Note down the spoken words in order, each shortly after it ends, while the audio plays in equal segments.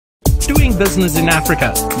doing business in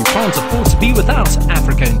Africa. You can't afford to be without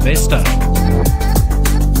Africa Investor.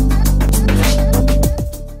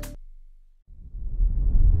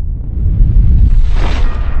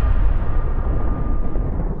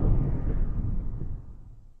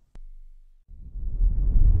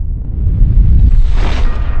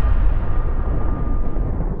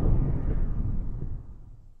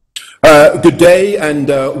 Good day and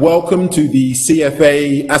welcome to the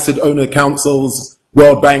CFA Asset Owner Council's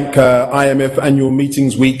World Bank IMF Annual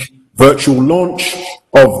Meetings Week virtual launch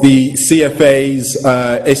of the CFA's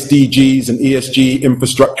SDGs and ESG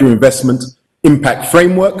Infrastructure Investment Impact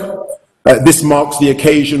Framework. This marks the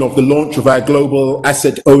occasion of the launch of our Global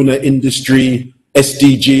Asset Owner Industry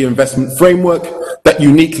SDG Investment Framework that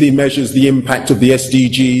uniquely measures the impact of the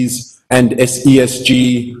SDGs and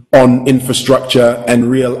ESG on infrastructure and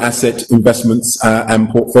real asset investments and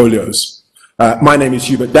portfolios. My name is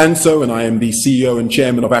Hubert Danso, and I am the CEO and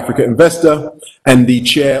Chairman of Africa Investor and the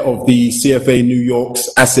Chair of the CFA New York's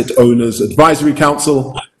Asset Owners Advisory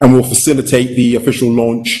Council, and will facilitate the official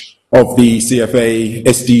launch of the CFA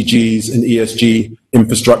SDGs and ESG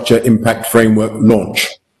Infrastructure Impact Framework launch.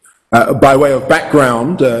 By way of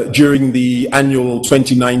background, during the annual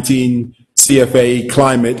 2019 CFA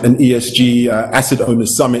Climate and ESG Asset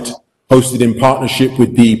Owners Summit, hosted in partnership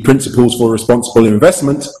with the Principles for Responsible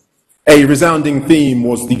Investment, a resounding theme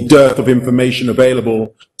was the dearth of information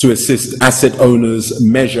available to assist asset owners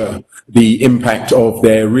measure the impact of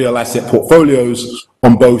their real asset portfolios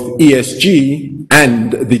on both ESG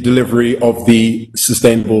and the delivery of the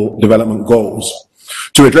Sustainable Development Goals.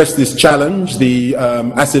 To address this challenge, the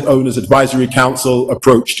Asset Owners Advisory Council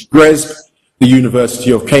approached GRESB, the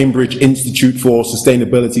University of Cambridge Institute for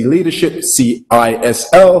Sustainability Leadership,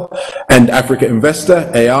 CISL, and Africa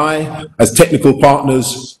Investor, AI, as technical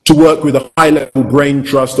partners to work with a high-level brain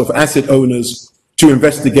trust of asset owners to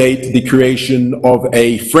investigate the creation of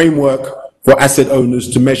a framework for asset owners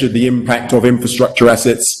to measure the impact of infrastructure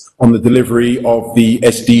assets on the delivery of the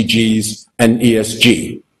SDGs and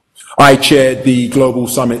ESG. I chaired the Global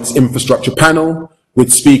Summit's Infrastructure Panel, with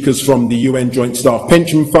speakers from the UN Joint Staff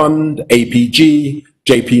Pension Fund, APG,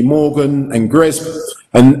 JP Morgan, and GRESB.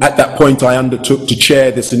 And at that point, I undertook to chair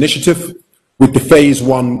this initiative, with the phase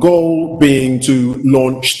one goal being to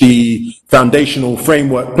launch the foundational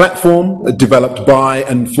framework platform developed by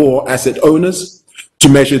and for asset owners to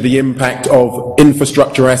measure the impact of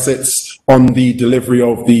infrastructure assets on the delivery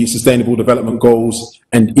of the Sustainable Development Goals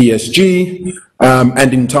and ESG,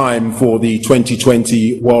 and in time for the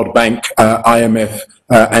 2020 World Bank IMF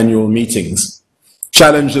annual meetings.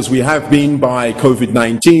 Challenged as we have been by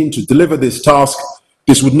COVID-19 to deliver this task,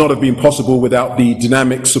 this would not have been possible without the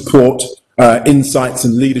dynamic support, insights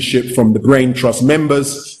and leadership from the Brain Trust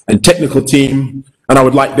members and technical team. And I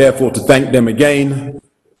would like therefore to thank them again,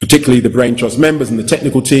 particularly the Brain Trust members and the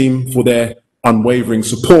technical team, for their unwavering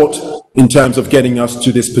support in terms of getting us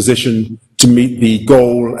to this position to meet the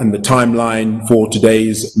goal and the timeline for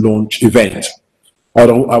today's launch event.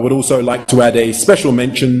 I would also like to add a special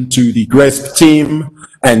mention to the GRESB team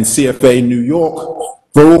and CFA New York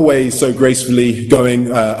for always so gracefully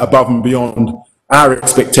going above and beyond our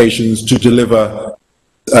expectations to deliver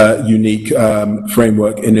a unique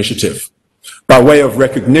framework initiative. By way of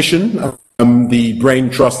recognition, the Brain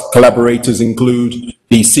Trust collaborators include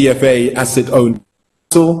the CFA Asset Owner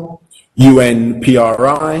Council,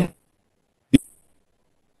 UNPRI, the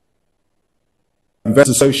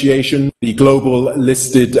Investors Association, the Global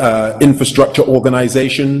Listed Infrastructure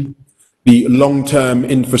Organization, the Long-Term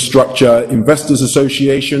Infrastructure Investors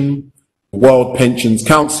Association, the World Pensions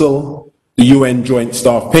Council, the UN Joint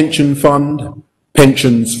Staff Pension Fund,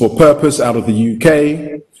 Pensions for Purpose out of the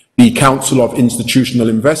UK, the Council of Institutional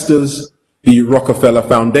Investors, the Rockefeller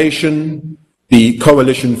Foundation, the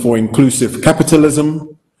Coalition for Inclusive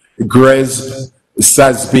Capitalism, GRESB,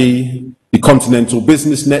 SASB, the Continental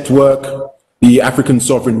Business Network, the African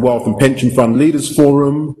Sovereign Wealth and Pension Fund Leaders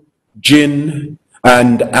Forum, GIN,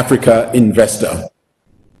 and Africa Investor.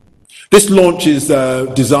 This launch is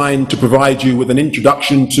designed to provide you with an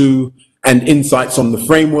introduction to and insights on the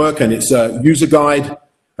framework and its user guide,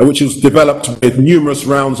 which was developed with numerous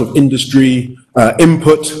rounds of industry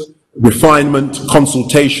input, refinement,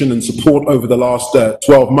 consultation, and support over the last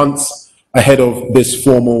 12 months ahead of this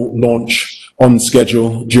formal launch on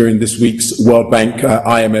schedule during this week's World Bank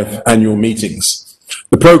IMF annual meetings.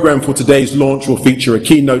 The program for today's launch will feature a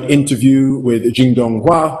keynote interview with Jingdong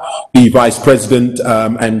Hua, the Vice President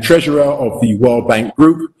and Treasurer of the World Bank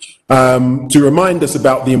Group, to remind us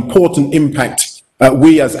about the important impact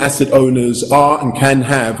we as asset owners are and can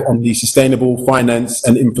have on the sustainable finance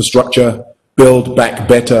and infrastructure Build Back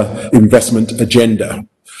Better investment agenda.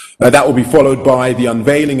 That will be followed by the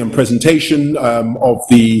unveiling and presentation of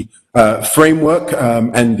the framework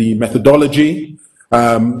and the methodology,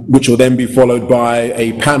 which will then be followed by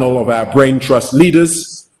a panel of our Brain Trust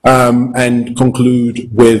leaders and conclude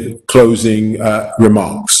with closing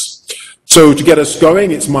remarks. So to get us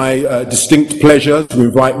going, it's my distinct pleasure to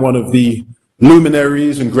invite one of the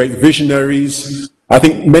luminaries and great visionaries. I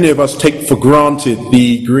think many of us take for granted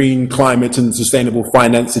the green, climate and sustainable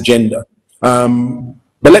finance agenda.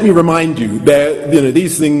 But let me remind you,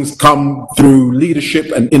 these things come through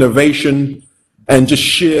leadership and innovation and just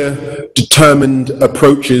sheer determined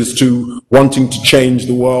approaches to wanting to change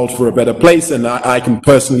the world for a better place. And I can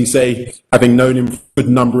personally say, having known him for a good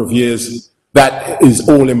number of years, that is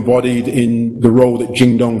all embodied in the role that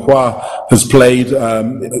Jingdong Hua has played,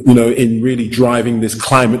 in really driving this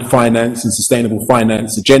climate finance and sustainable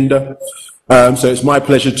finance agenda. So it's my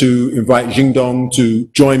pleasure to invite Jingdong to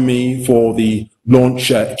join me for the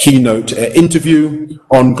launch keynote interview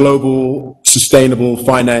on global sustainable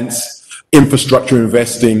finance, infrastructure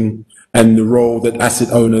investing, and the role that asset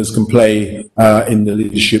owners can play in the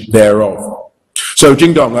leadership thereof. So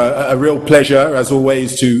Jingdong, a real pleasure as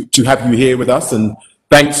always to have you here with us, and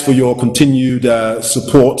thanks for your continued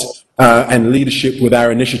support and leadership with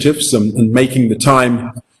our initiatives and making the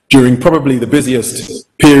time during probably the busiest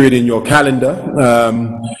period in your calendar.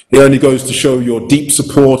 It only goes to show your deep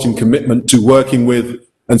support and commitment to working with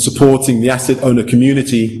and supporting the asset owner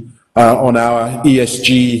community on our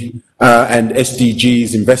ESG and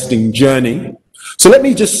SDGs investing journey. So let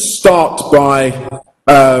me just start by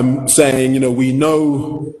saying, we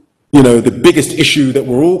know, the biggest issue that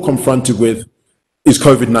we're all confronted with is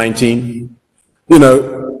COVID-19.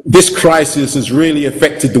 This crisis has really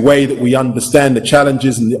affected the way that we understand the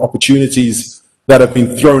challenges and the opportunities that have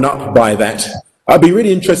been thrown up by that. I'd be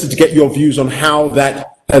really interested to get your views on how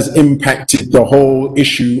that has impacted the whole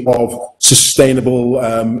issue of sustainable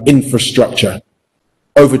infrastructure.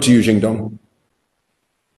 Over to you, Jingdong.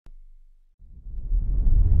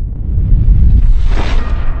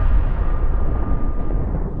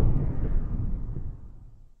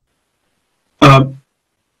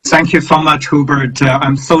 Thank you so much, Hubert.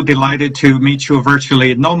 I'm so delighted to meet you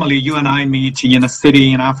virtually. Normally, you and I meet in a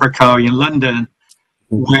city in Africa, in London,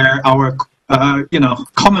 where our,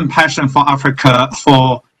 common passion for Africa,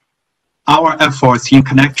 for our efforts in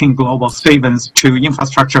connecting global savings to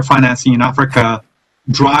infrastructure financing in Africa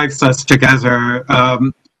drives us together.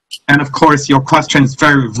 And of course, your question is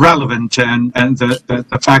very relevant, and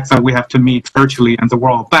the fact that we have to meet virtually and the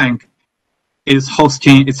World Bank is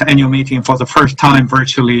hosting its annual meeting for the first time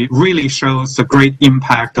virtually really shows the great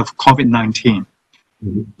impact of COVID-19.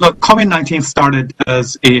 Look, COVID-19 started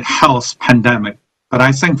as a health pandemic, but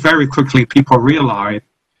I think very quickly people realized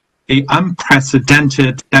the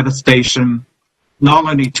unprecedented devastation, not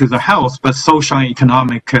only to the health, but social and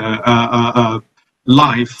economic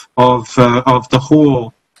life of the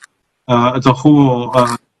whole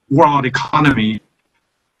world economy.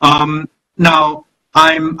 Now,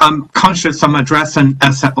 I'm conscious I'm addressing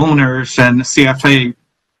asset owners, and CFA,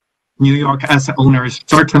 New York asset owners,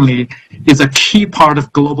 certainly is a key part of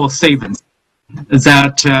global savings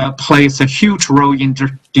that plays a huge role in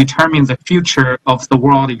determining the future of the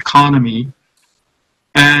world economy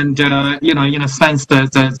and, in a sense,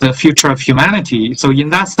 the future of humanity. So in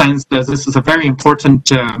that sense, this is a very important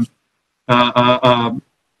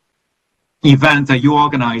event that you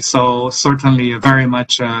organize. So certainly very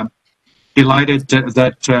much delighted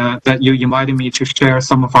that you invited me to share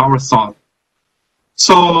some of our thoughts.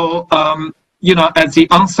 So, at the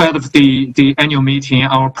onset of the annual meeting,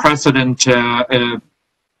 our president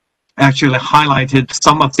actually highlighted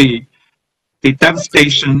some of the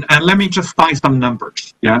devastation. And let me just cite some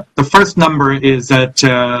numbers. Yeah, the first number is that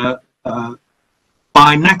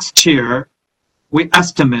by next year, we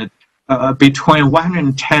estimate between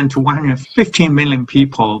 110 to 115 million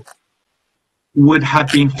people would have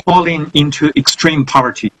been falling into extreme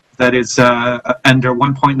poverty, that is under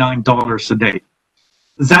 $1.9 a day.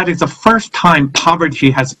 That is the first time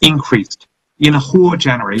poverty has increased in a whole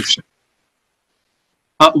generation.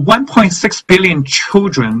 1.6 billion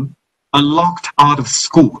children are locked out of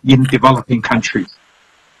school in developing countries,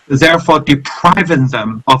 therefore depriving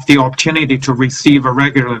them of the opportunity to receive a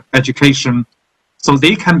regular education so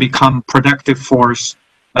they can become productive force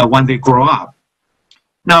when they grow up.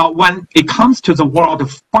 Now, when it comes to the world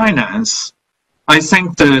of finance, I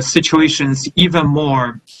think the situation is even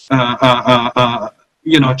more,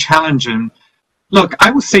 challenging. Look,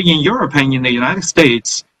 I would say in Europe and in the United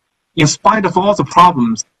States, in spite of all the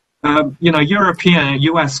problems, European and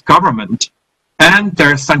U.S. government and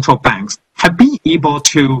their central banks have been able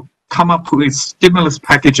to come up with stimulus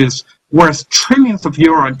packages worth trillions of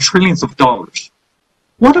euros and trillions of dollars.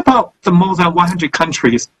 What about the more than 100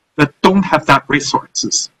 countries that don't have that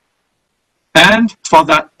resources? And for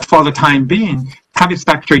the time being, private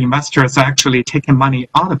sector investors are actually taking money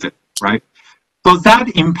out of it, right? So that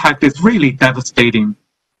impact is really devastating.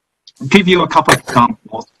 I'll give you a couple of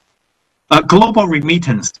examples. Global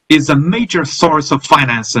remittance is a major source of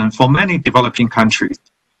financing for many developing countries.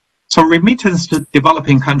 So remittance to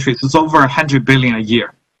developing countries is over 100 billion a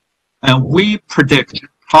year. And we predict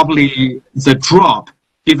probably the drop,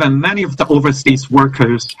 given many of the overseas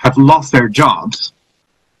workers have lost their jobs,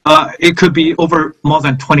 it could be over more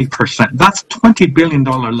than 20%. That's $20 billion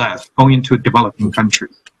less going to developing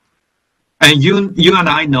countries. And you and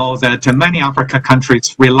I know that many African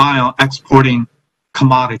countries rely on exporting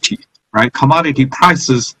commodities, right? Commodity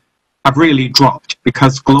prices have really dropped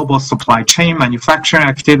because global supply chain manufacturing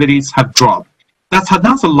activities have dropped. That's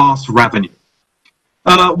another lost revenue.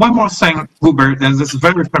 One more thing, Hubert, and this is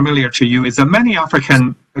very familiar to you, is that many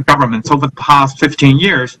African governments over the past 15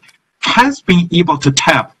 years has been able to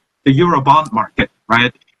tap the Eurobond market,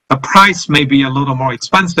 right? The price may be a little more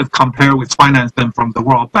expensive compared with financing from the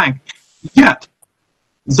World Bank, yet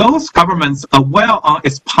those governments are well on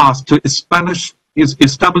its path to establish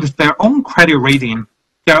their own credit rating,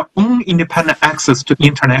 their own independent access to the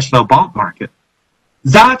international bond market.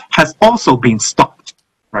 That has also been stopped,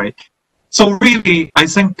 right? So really, I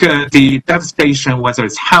think the devastation, whether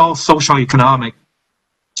it's health, social, economic,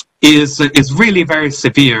 is really very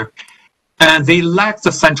severe. And they lack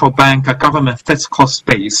the central bank, a government fiscal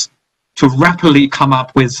space to rapidly come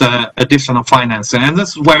up with additional financing. And this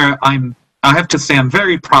is where I have to say I'm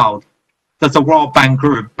very proud that the World Bank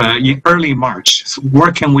Group in early March,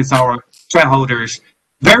 working with our shareholders,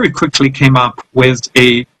 very quickly came up with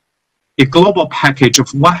a global package of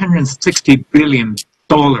 $160 billion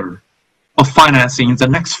of financing in the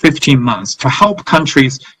next 15 months to help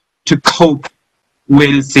countries to cope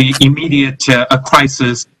with the immediate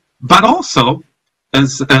crisis, but also,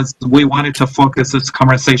 as we wanted to focus this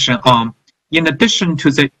conversation on, in addition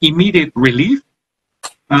to the immediate relief,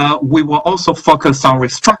 we will also focus on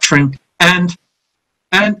restructuring and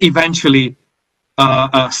eventually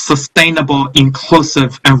sustainable,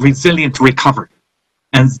 inclusive, and resilient recovery.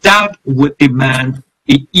 And that would demand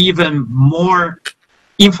even more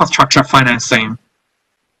infrastructure financing,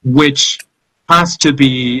 which has to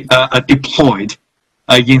be deployed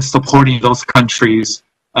in supporting those countries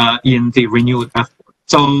in the renewed effort.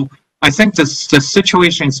 So I think the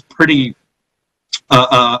situation is pretty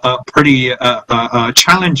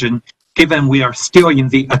challenging, given we are still in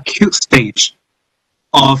the acute stage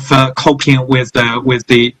of coping with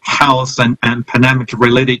the health and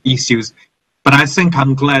pandemic-related issues. But I think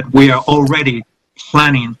I'm glad we are already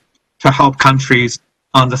planning to help countries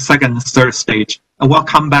on the second and third stage. And we'll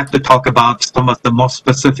come back to talk about some of the more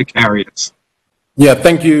specific areas. Yeah,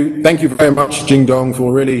 thank you very much, Jingdong,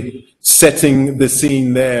 for really setting the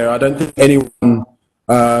scene there. I don't think anyone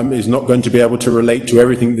is not going to be able to relate to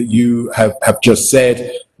everything that you have just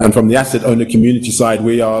said. And from the asset owner community side,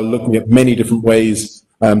 we are looking at many different ways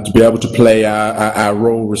to be able to play our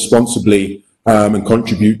role responsibly and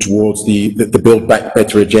contribute towards the Build Back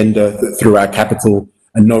Better agenda through our capital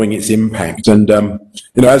and knowing its impact. And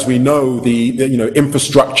as we know, the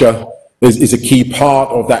infrastructure is a key part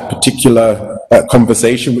of that particular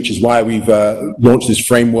conversation, which is why we've launched this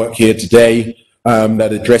framework here today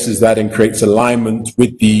that addresses that and creates alignment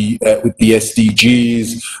with the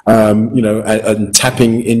SDGs, and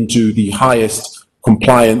tapping into the highest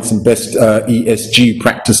compliance and best ESG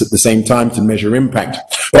practice at the same time to measure impact.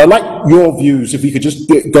 But I'd like your views, if you could just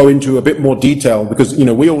go into a bit more detail, because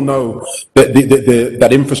we all know that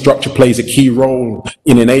that infrastructure plays a key role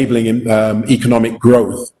in enabling economic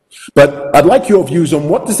growth. But I'd like your views on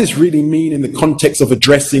what does this really mean in the context of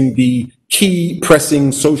addressing the key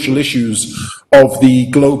pressing social issues of the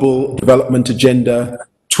Global Development Agenda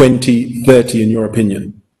 2030, in your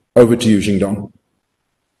opinion? Over to you, Jingdong.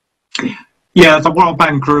 Yeah, the World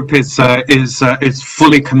Bank Group is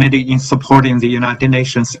fully committed in supporting the United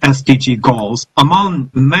Nations SDG goals.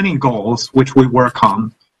 Among many goals which we work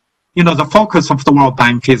on, the focus of the World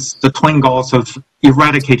Bank is the twin goals of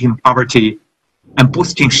eradicating poverty and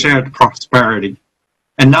boosting shared prosperity.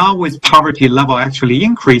 And now with poverty level actually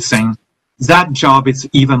increasing, that job is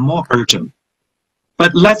even more urgent.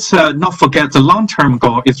 But let's not forget the long-term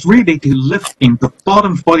goal is really to lifting the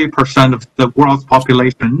bottom 40% of the world's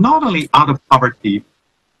population, not only out of poverty,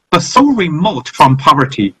 but so remote from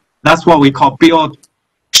poverty. That's what we call build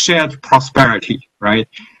shared prosperity, right?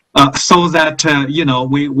 So that,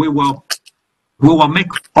 we will make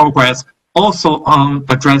progress also on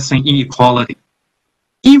addressing inequality.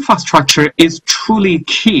 Infrastructure is truly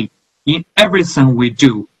key in everything we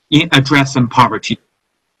do in addressing poverty.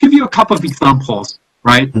 Give you a couple of examples,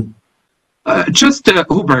 right?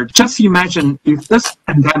 Hubert, just imagine if this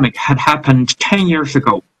pandemic had happened 10 years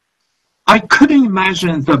ago. I couldn't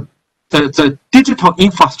imagine the digital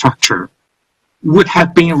infrastructure would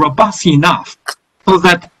have been robust enough so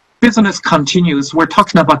that business continues. We're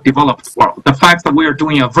talking about developed world. The fact that we are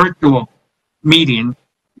doing a virtual meeting,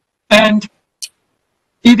 and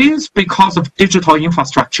it is because of digital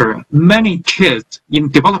infrastructure, many kids in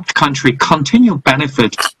developed countries continue to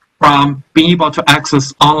benefit from being able to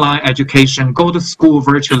access online education, go to school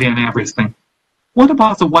virtually and everything. What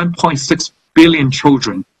about the 1.6 billion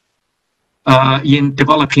children in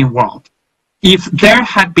developing world? If there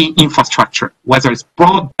had been infrastructure, whether it's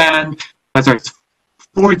broadband, whether it's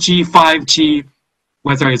 4G, 5G,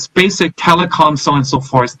 whether it's basic telecom, so on and so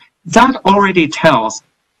forth, that already tells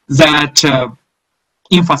that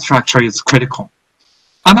infrastructure is critical.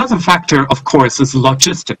 Another factor, of course, is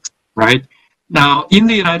logistics, right? Now, in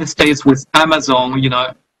the United States with Amazon,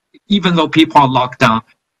 even though people are locked down,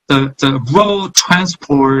 the road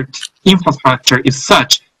transport infrastructure is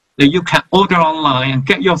such that you can order online and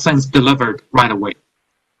get your things delivered right away.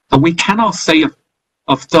 But we cannot say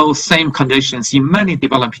of those same conditions in many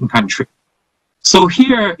developing countries. So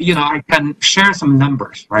here, I can share some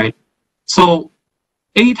numbers, right? So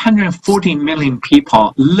 840 million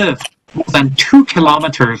people live more than 2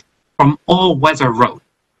 kilometers from all-weather road.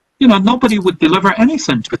 Nobody would deliver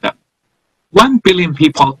anything to them. 1 billion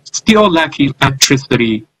people still lack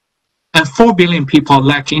electricity, and 4 billion people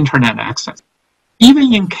lack internet access.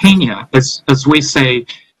 Even in Kenya, as we say,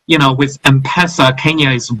 with M-Pesa, Kenya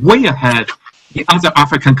is way ahead in other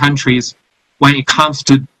African countries when it comes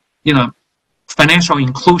to, financial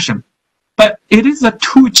inclusion. But it is a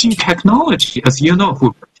 2G technology, as you know,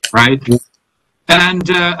 Hubert, right? And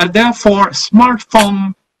therefore,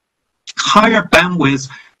 smartphone, higher bandwidth,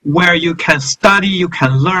 where you can study, you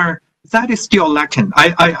can learn, that is still lacking.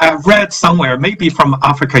 I read somewhere, maybe from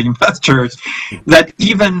Africa investors, that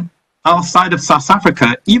even outside of South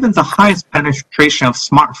Africa, even the highest penetration of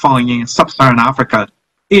smartphone in sub-Saharan Africa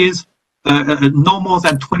is no more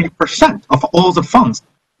than 20% of all the phones,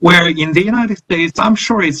 where in the United States, I'm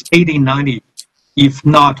sure it's 80, 90, if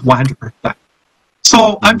not 100%.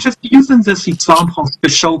 So I'm just using this example to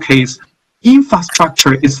showcase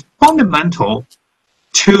infrastructure is fundamental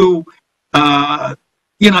to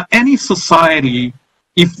any society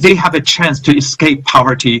if they have a chance to escape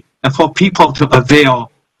poverty and for people to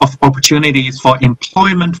avail of opportunities for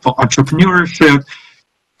employment, for entrepreneurship.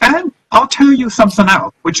 And I'll tell you something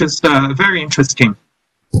else, which is very interesting.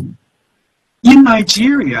 In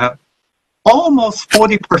Nigeria, almost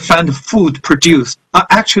 40% of food produced are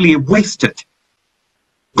actually wasted.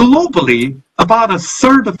 Globally, about a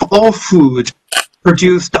third of all food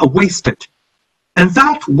produced are wasted. And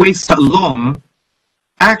that waste alone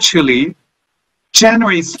actually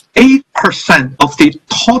generates 8% of the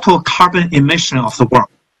total carbon emission of the world.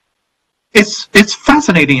 It's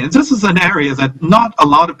fascinating. This is an area that not a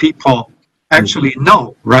lot of people actually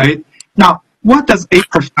know, right? Now, what does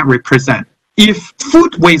 8% represent? If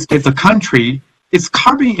food waste is a country, its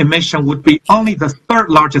carbon emission would be only the third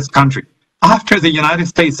largest country after the United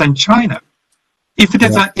States and China. If it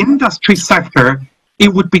is an industry sector,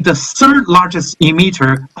 it would be the third largest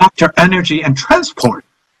emitter after energy and transport.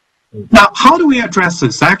 Now, how do we address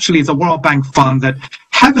this? Actually, the World Bank found that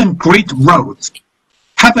having great roads,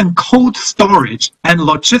 having cold storage and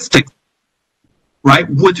logistics, right,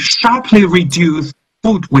 would sharply reduce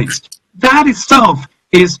food waste. That itself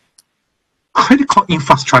is critical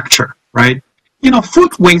infrastructure, right?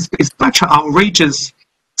 Food waste is such an outrageous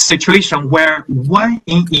situation where 1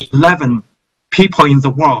 in 11 people in the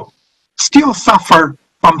world still suffer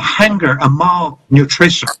from hunger and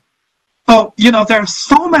malnutrition. So, there are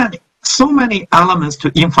so many elements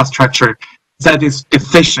to infrastructure that is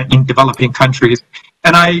deficient in developing countries.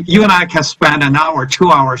 And you and I can spend an hour,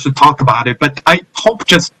 2 hours to talk about it, but I hope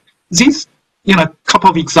just these, couple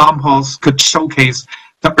of examples could showcase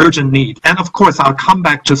the urgent need. And of course, I'll come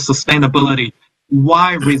back to sustainability,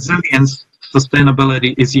 why resilience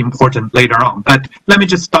sustainability is important later on. But let me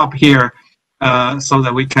just stop here so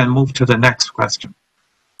that we can move to the next question.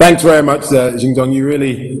 Thanks very much, Xingdong. You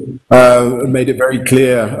really made it very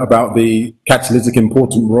clear about the catalytic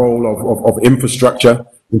important role of infrastructure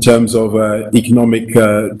in terms of economic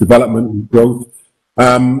development and growth.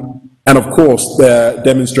 And of course,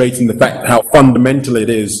 demonstrating the fact how fundamental it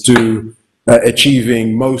is to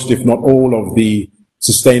achieving most, if not all, of the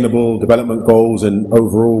sustainable development goals and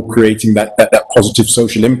overall creating that positive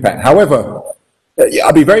social impact. However,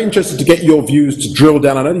 I'd be very interested to get your views to drill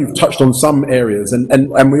down. I know you've touched on some areas,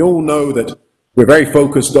 and we all know that we're very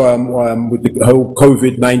focused on with the whole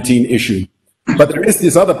COVID-19 issue. But there is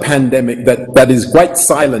this other pandemic that is quite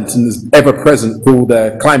silent and is ever present called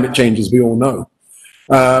climate change, as we all know.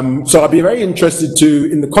 So I'd be very interested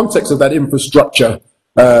to, in the context of that infrastructure,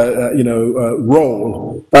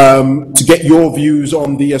 role, to get your views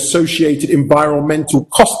on the associated environmental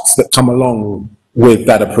costs that come along with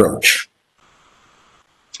that approach.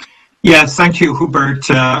 Yes, thank you, Hubert.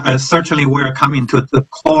 Certainly, we're coming to the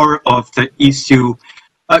core of the issue.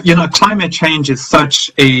 Climate change is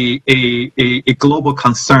such a global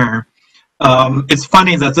concern. It's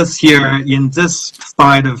funny that this year, in this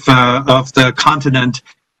side of the continent,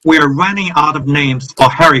 we are running out of names for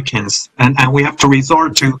hurricanes, and we have to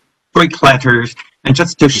resort to Greek letters, and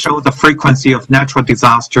just to show the frequency of natural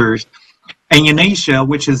disasters. And in Asia,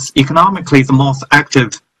 which is economically the most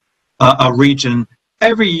active region,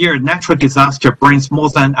 every year natural disaster brings more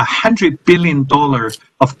than $100 billion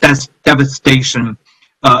of devastation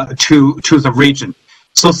to the region.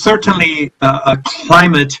 So certainly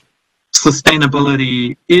climate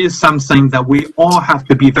sustainability is something that we all have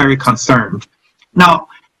to be very concerned. Now,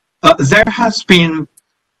 there has been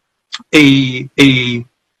a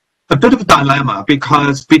bit of a dilemma,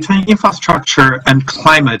 because between infrastructure and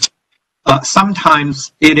climate,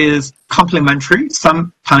 sometimes it is complementary,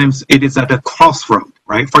 sometimes it is at a crossroad,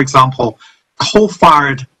 right? For example,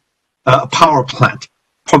 coal-fired power plant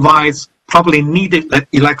provides probably needed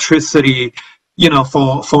electricity,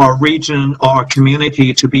 for a region or a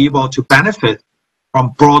community to be able to benefit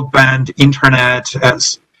from broadband internet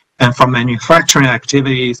and from manufacturing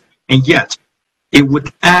activities, and yet it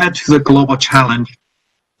would add to the global challenge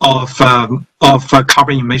of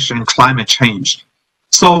carbon emission and climate change.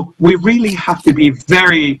 So we really have to be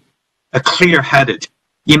very clear-headed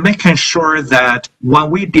in making sure that when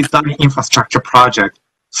we design infrastructure project,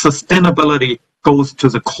 sustainability goes to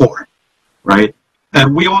the core, right?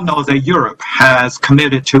 And we all know that Europe has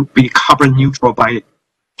committed to be carbon neutral by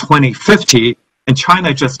 2050, and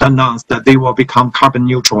China just announced that they will become carbon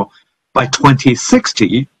neutral by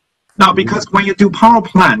 2060. Now, because when you do power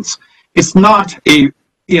plants, it's not a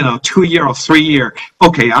 2-year or 3-year,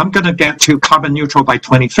 okay, I'm going to get to carbon neutral by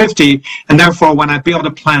 2050, and therefore when I build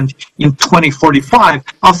a plant in 2045,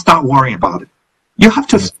 I'll start worrying about it. You have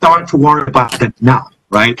to start to worry about it now,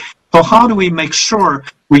 right? So how do we make sure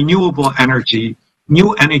renewable energy,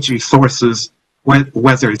 new energy sources,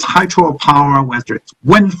 whether it's hydropower, whether it's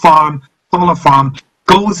wind farm, solar farm,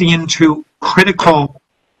 goes into critical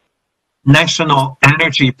national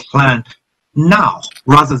energy plan now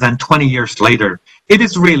rather than 20 years later? It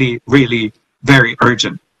is really, really very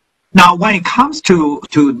urgent. Now, when it comes to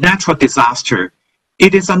natural disaster,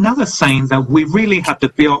 it is another thing that we really have to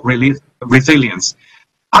build resilience.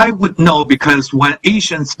 I would know, because when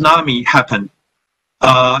Asian tsunami happened,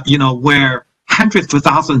 where hundreds of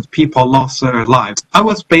thousands of people lost their lives, I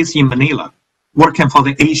was based in Manila, working for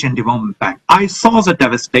the Asian Development Bank. I saw the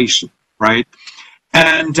devastation, right?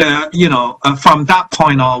 And, from that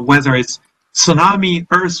point on, whether it's tsunami,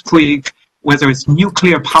 earthquake, whether it's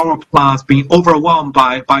nuclear power plants being overwhelmed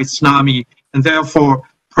by tsunami, and therefore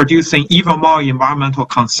producing even more environmental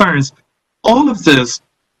concerns, all of this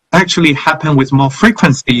actually happen with more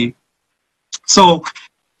frequency. So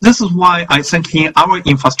this is why I think in our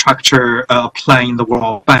infrastructure plan in the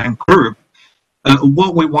World Bank Group,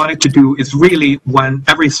 what we wanted to do is really, when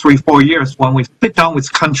every 3-4 years, when we sit down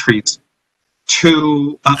with countries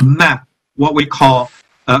to map what we call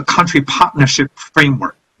a country partnership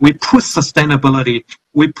framework. We put sustainability,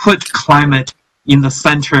 we put climate in the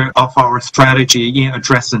center of our strategy in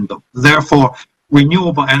addressing them. Therefore,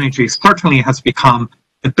 renewable energy certainly has become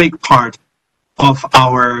a big part of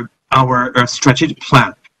our strategic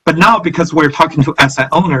plan. But now, because we're talking to asset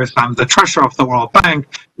owners, I'm the treasurer of the World Bank,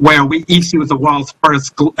 where we issue the world's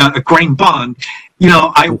first green bond.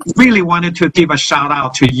 I really wanted to give a shout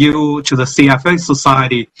out to you, to the CFA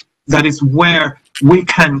Society. That is where we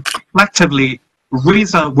can collectively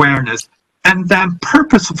raise awareness and then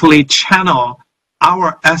purposefully channel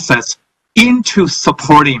our assets into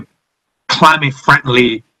supporting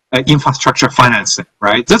climate-friendly infrastructure financing,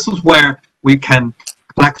 right? This is where we can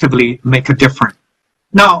collectively make a difference.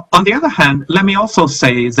 Now, on the other hand, let me also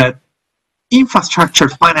say that infrastructure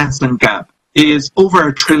financing gap is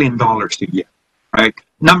over $1 trillion a year, right?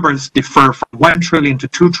 Numbers differ from 1 trillion to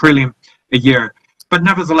 2 trillion a year, but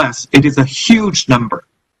nevertheless, it is a huge number.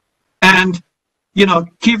 And,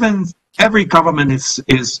 given every government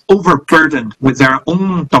is overburdened with their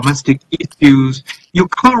own domestic issues. You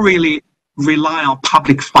can't really rely on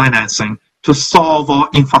public financing to solve all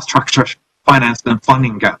infrastructure finance and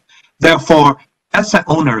funding gap. Therefore, asset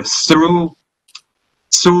owners through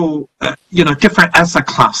different asset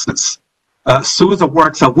classes, through the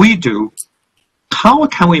work that we do, how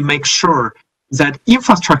can we make sure that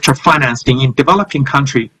infrastructure financing in developing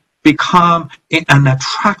countries become an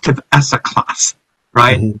attractive asset class,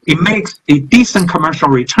 right? Mm-hmm. It makes a decent commercial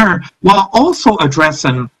return while also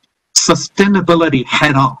addressing sustainability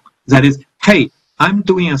head on. That is, hey, I'm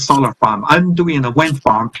doing a solar farm, I'm doing a wind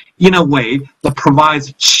farm in a way that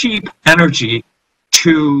provides cheap energy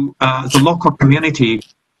to the local community,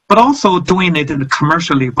 but also doing it in a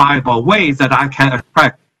commercially viable way that I can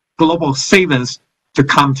attract global savings to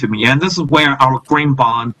come to me. And this is where our green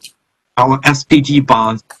bond, our SDG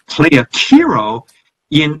bonds play a key role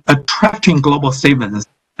in attracting global savings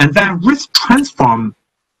and then risk transform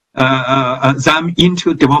them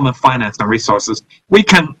into development finance and resources. We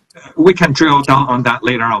can drill down on that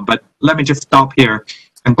later on, but let me just stop here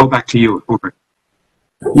and go back to you, Hubert.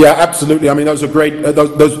 Yeah, absolutely. I mean, those are great.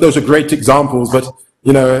 Those are great examples. But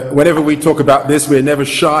you know, whenever we talk about this, we're never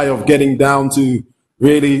shy of getting down to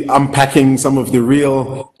really unpacking some of the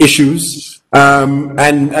real issues.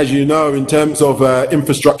 And as you know, in terms of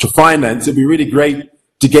infrastructure finance, it'd be really great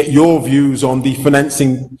to get your views on the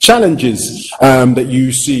financing challenges that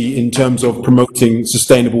you see in terms of promoting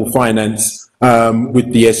sustainable finance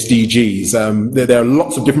with the SDGs. There are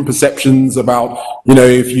lots of different perceptions about, you know,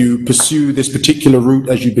 if you pursue this particular route,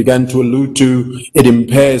 as you began to allude to, it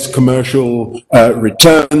impairs commercial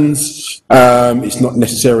returns. It's not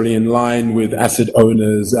necessarily in line with asset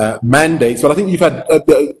owners' mandates. But I think you've had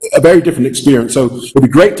a very different experience. So it'd be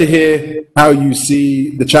great to hear how you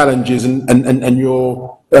see the challenges and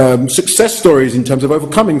your success stories in terms of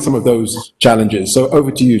overcoming some of those challenges. So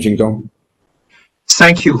over to you, Jingdong.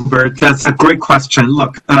 Thank you, Hubert. That's a great question.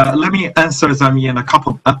 Look, let me answer them in a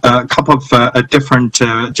couple of different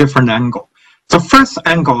angles. The first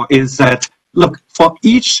angle is that, look, for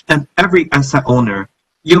each and every asset owner,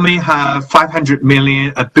 you may have 500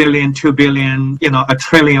 million, a billion, 2 billion, you know, a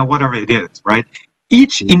trillion, whatever it is, right?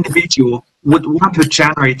 Each individual would want to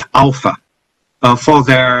generate alpha for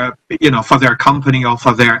their, for their company or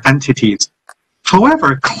for their entities.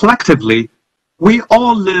 However, collectively, we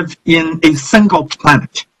all live in a single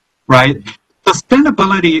planet, right?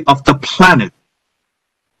 Sustainability of the planet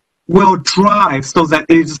will drive so that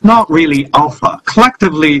it is not really alpha.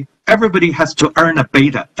 Collectively, everybody has to earn a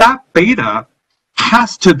beta. That beta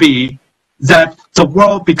has to be that the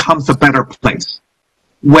world becomes a better place,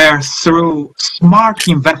 where through smart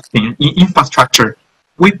investing in infrastructure,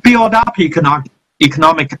 we build up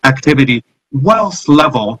economic activity, wealth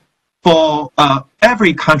level, for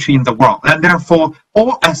every country in the world, and therefore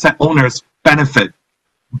all asset owners benefit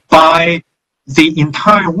by the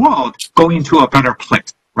entire world going to a better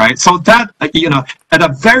place, right? So that, at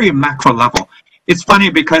a very macro level, it's funny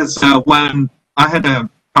because when I had a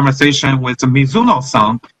conversation with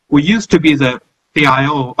Mizuno-san, who used to be the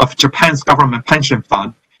CIO of Japan's government pension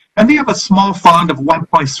fund, and they have a small fund of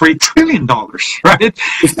 $1.3 trillion, right?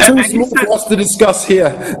 It's too small for us to discuss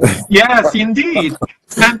here. Yes, indeed.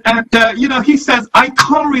 And he says, I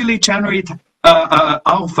can't really generate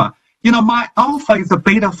alpha. My alpha is a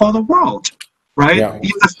beta for the world, right? Yeah.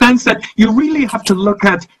 In the sense that you really have to look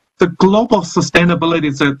at the global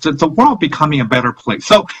sustainability, the world becoming a better place.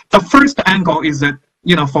 So the first angle is that,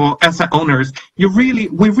 for asset owners, we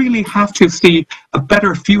really have to see a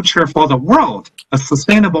better future for the world, a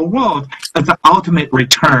sustainable world, as the ultimate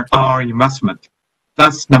return on our investment.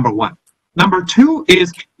 That's number one. Number two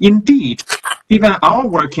is, indeed, even our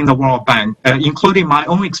work in the World Bank, including my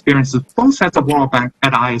own experiences, both at the World Bank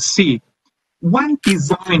and ISC, when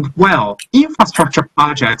designed well, infrastructure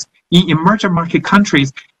projects in emerging market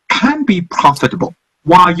countries can be profitable,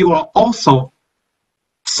 while you are also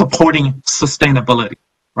supporting sustainability,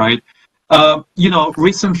 right?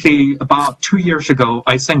 Recently, about 2 years ago,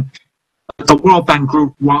 I think the World Bank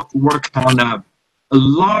Group worked on a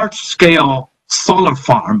large-scale solar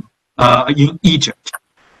farm in Egypt.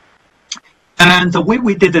 And the way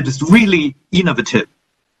we did it is really innovative.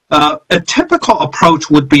 A typical approach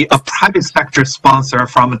would be a private sector sponsor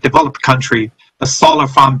from a developed country, a solar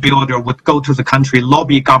farm builder would go to the country,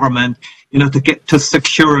 lobby government, to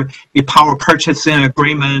secure a power purchasing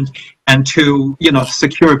agreement and to,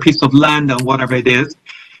 secure a piece of land and whatever it is.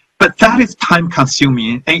 But that is time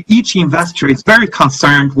consuming, and each investor is very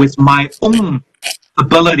concerned with my own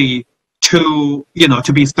ability to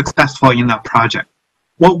be successful in that project.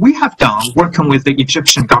 What we have done, working with the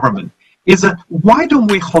Egyptian government, is that why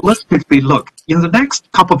don't we holistically look in the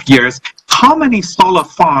next couple of years, how many solar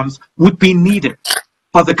farms would be needed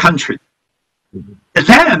for the country?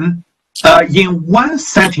 Then, in one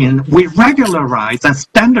setting, we regularize and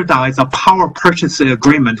standardize a power purchase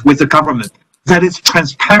agreement with the government that is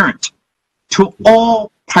transparent to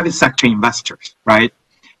all private sector investors, right?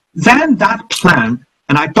 Then that plan,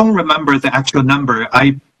 and I don't remember the actual number,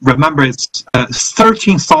 I remember it's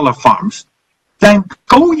 13 solar farms, then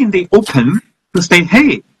go in the open to say,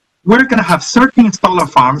 hey, we're going to have 13 solar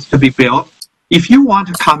farms to be built. If you want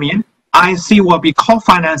to come in, IC will be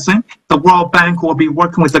co-financing, the World Bank will be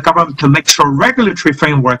working with the government to make sure regulatory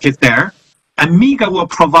framework is there, and MEGA will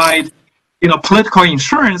provide, political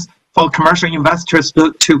insurance for commercial investors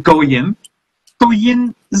to go in. So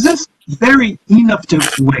in this very innovative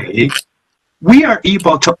way, we are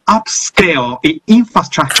able to upscale an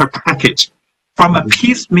infrastructure package from a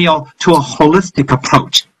piecemeal to a holistic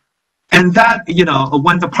approach. And that,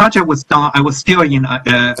 when the project was done, I was still in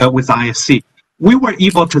with ISC. We were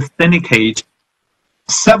able to syndicate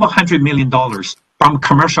several $100 million from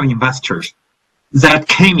commercial investors that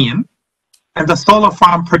came in, and the solar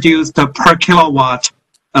farm produced a per kilowatt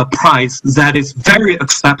price that is very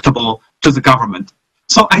acceptable to the government.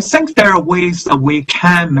 So I think there are ways that we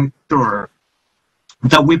can make sure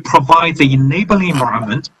that we provide the enabling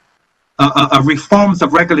environment, reform the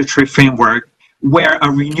regulatory framework where a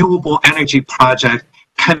renewable energy project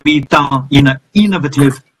can be done in an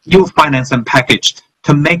innovative new financing package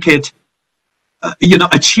to make it,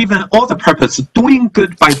 achieving all the purpose, doing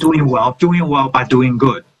good by doing well by doing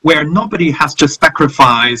good, where nobody has to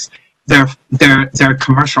sacrifice their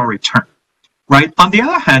commercial return, right? On the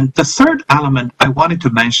other hand, the third element I wanted to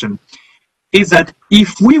mention is that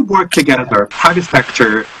if we work together, private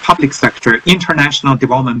sector, public sector, international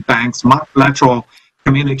development banks, multilateral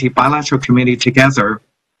community, bilateral community together,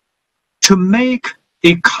 to make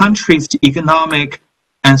a country's economic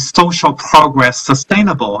and social progress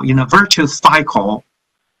sustainable in a virtuous cycle,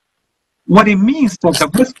 what it means is that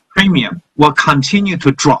the risk premium will continue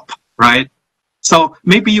to drop, right? So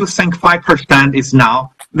maybe you think 5% is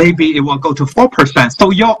now, maybe it will go to 4%.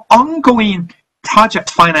 So your ongoing project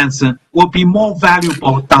financing will be more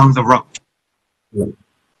valuable down the road. Yeah.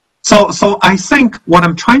 So I think what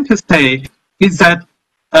I'm trying to say is that,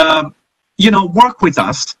 work with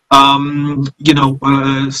us,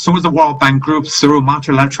 through the World Bank Group, through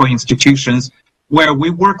multilateral institutions, where we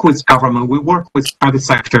work with government, we work with private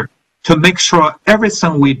sector to make sure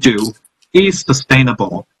everything we do is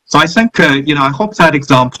sustainable. So I think, I hope that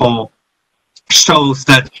example shows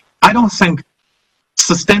that I don't think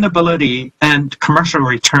sustainability and commercial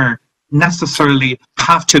return necessarily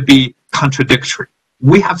have to be contradictory.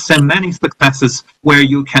 We have seen many successes where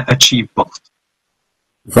you can achieve both.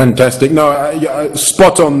 Fantastic. No,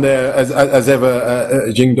 spot on there as ever,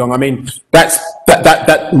 Jingdong. I mean,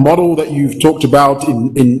 that model that you've talked about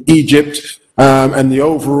in Egypt and the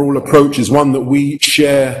overall approach is one that we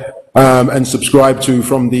share and subscribe to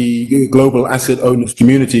from the global asset owners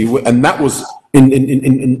community, and that was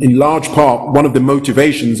in large part one of the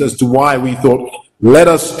motivations as to why we thought, let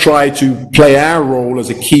us try to play our role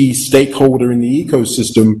as a key stakeholder in the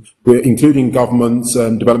ecosystem, including governments,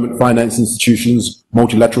 development finance institutions,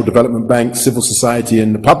 multilateral development banks, civil society,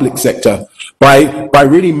 and the public sector, by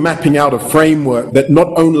really mapping out a framework that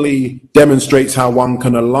not only demonstrates how one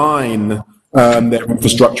can align their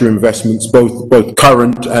infrastructure investments, both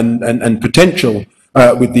current and potential,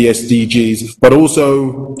 with the SDGs, but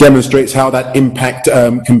also demonstrates how that impact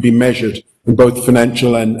can be measured in both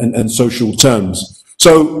financial and social terms.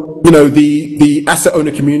 So, the asset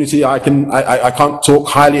owner community, I can't talk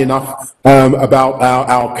highly enough about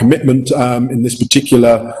our commitment in this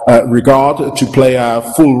particular regard to play our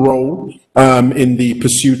full role in the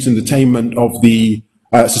pursuit and attainment of the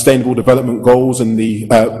Sustainable Development Goals and the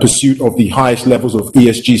pursuit of the highest levels of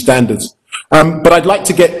ESG standards. But I'd like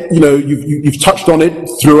to get, you've touched on it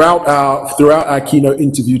throughout our keynote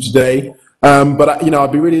interview today. But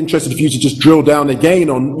I'd be really interested for you to just drill down again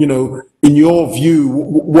on, in your view,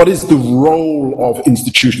 what is the role of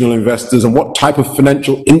institutional investors and what type of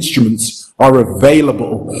financial instruments are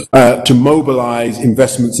available to mobilize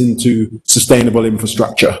investments into sustainable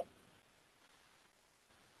infrastructure?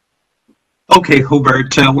 Okay,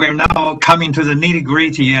 Hubert, we're now coming to the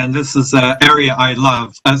nitty-gritty, and this is an area I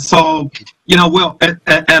love. And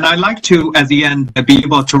I like to, at the end, be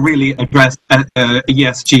able to really address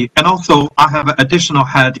ESG. And also, I have an additional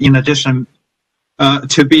head, in addition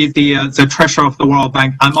to be the treasurer of the World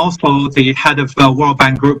Bank. I'm also the head of the World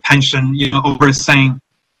Bank Group pension, overseeing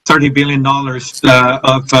 $30 billion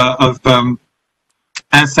of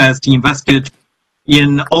assets invested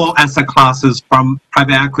in all asset classes from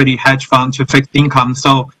private equity, hedge fund to fixed income.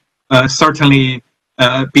 So certainly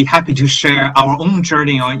be happy to share our own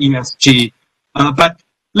journey on ESG. But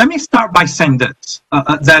let me start by saying this,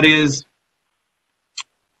 that is,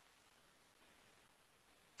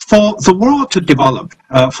 for the world to develop,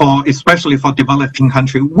 especially for developing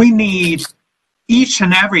countries, we need each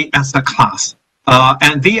and every asset class,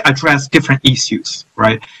 and they address different issues,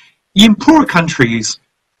 right? In poor countries,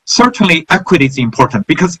 certainly equity is important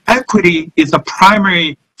because equity is a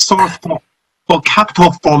primary source for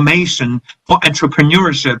capital formation, for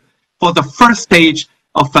entrepreneurship, for the first stage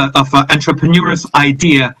of an entrepreneur's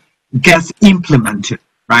idea gets implemented,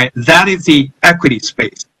 right? That is the equity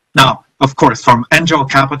space. Now, of course, from angel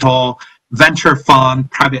capital, venture fund,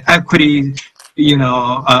 private equity,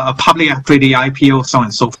 public equity, IPO, so on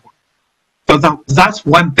and so forth. So that's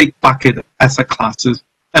one big bucket of asset classes.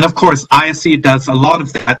 And of course, ISE does a lot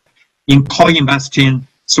of that in co-investing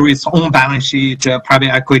through its own balance sheet, private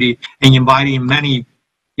equity, and inviting many,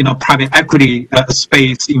 private equity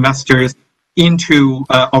space investors into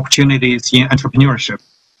opportunities in entrepreneurship.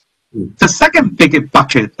 The second big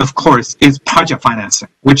bucket, of course, is project financing,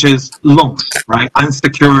 which is loans, right?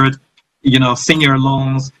 Unsecured, senior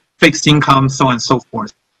loans, fixed income, so on and so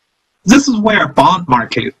forth. This is where bond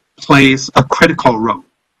market plays a critical role.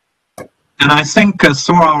 And I think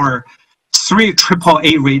through our 3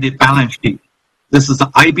 AAA rated balance sheet, this is the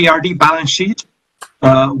IBRD balance sheet,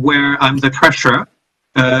 where I'm the treasurer,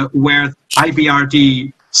 where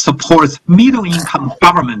IBRD supports middle-income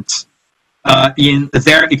governments in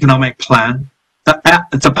their economic plan.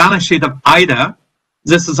 The balance sheet of IDA,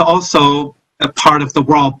 this is also a part of the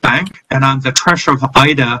World Bank, and I'm the treasurer of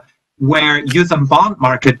IDA, where using bond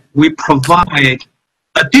market, we provide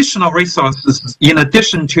additional resources in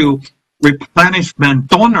addition to replenishment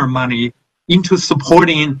donor money into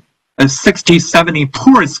supporting a 60, 70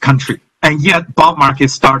 poorest country. And yet bond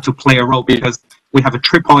markets start to play a role because we have a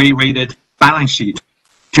AAA rated balance sheet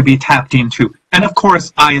to be tapped into. And of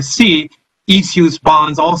course, ISC issues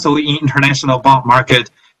bonds also in international bond market,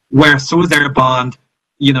 where through their bond,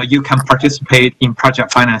 you can participate in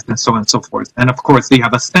project finance and so on and so forth. And of course, they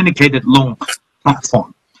have a syndicated loan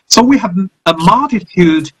platform. So we have a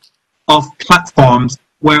multitude of platforms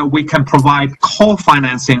where we can provide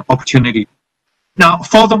co-financing opportunity. Now,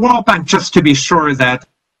 for the World Bank, just to be sure that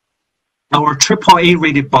our AAA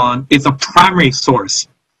rated bond is a primary source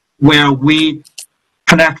where we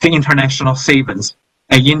connect the international savings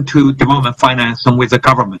into development finance and with the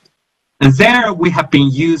government. And there we have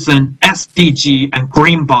been using SDG and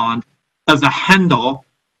green bond as a handle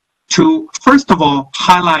to, first of all,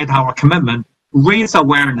 highlight our commitment, raise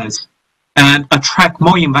awareness, and attract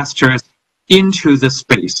more investors into the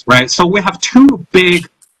space, right? So we have 2 big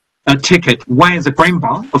tickets. One is the green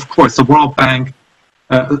bond. Of course, the World Bank,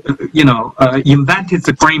 invented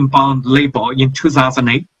the green bond label in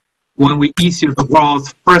 2008 when we issued the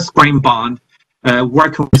world's first green bond,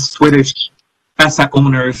 working with Swedish asset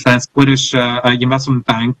owners and Swedish investment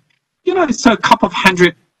bank. It's a couple of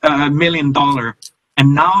 $100 million,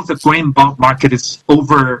 and now the green bond market is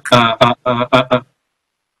over $1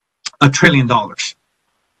 trillion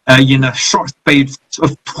in a short space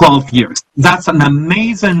of 12 years. That's an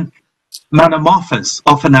amazing metamorphosis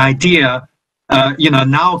of an idea,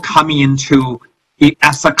 now coming into the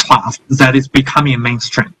asset class that is becoming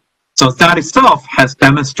mainstream. So that itself has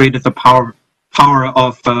demonstrated the power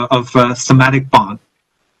of thematic bond.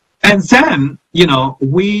 And then,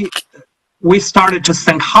 we started to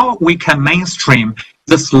think how we can mainstream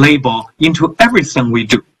this label into everything we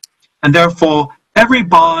do. And therefore, every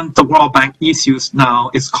bond the World Bank issues now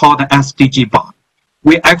is called an SDG bond.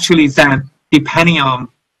 We actually then, depending on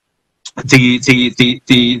the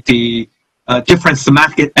different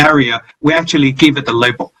thematic area, we actually give it a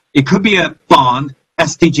label. It could be a bond,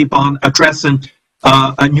 SDG bond, addressing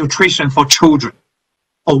nutrition for children,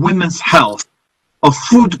 or women's health, or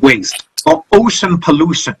food waste, or ocean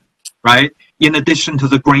pollution, right? In addition to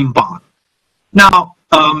the green bond. Now,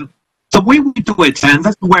 the way we do it, and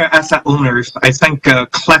that's where asset owners, I think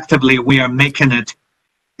collectively we are making it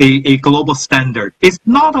a global standard. It's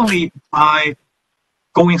not only by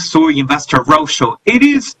going through investor roadshow, it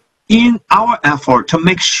is in our effort to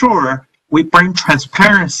make sure we bring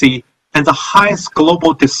transparency and the highest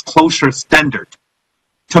global disclosure standard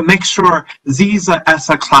to make sure these are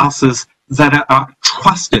asset classes that are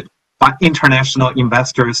trusted by international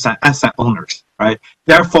investors and asset owners, right?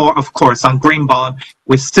 Therefore, of course, on green bond,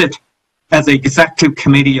 we sit as the executive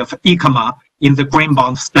committee of ECMA in the green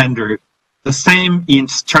bond standard. The same in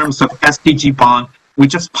terms of SDG bond, we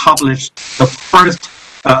just published the first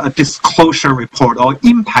disclosure report or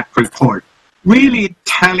impact report really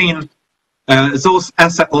telling those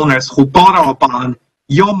asset owners who bought our bond,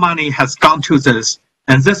 your money has gone to this,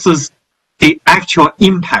 and this is the actual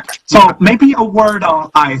impact. So maybe a word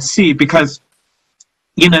on ISC, because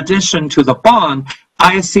in addition to the bond,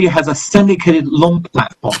 ISC has a syndicated loan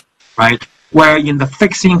platform, right? Where in the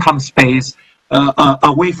fixed income space,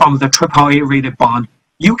 away from the AAA rated bond,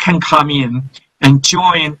 you can come in and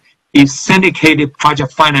join a syndicated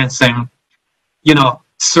project financing,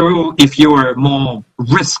 through, if you are more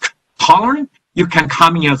risk tolerant, you can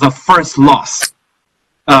come in as a first loss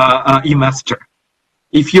investor.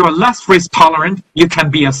 If you are less risk tolerant, you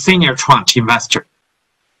can be a senior tranche investor.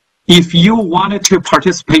 If you wanted to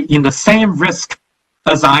participate in the same risk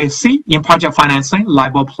as IC in project financing,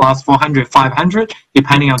 LIBOR plus 400, 500,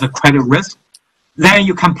 depending on the credit risk, then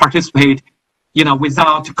you can participate,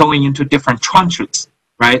 without going into different tranches,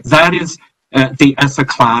 right? That is the asset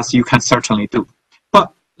class you can certainly do.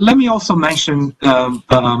 But let me also mention,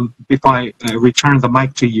 before I return the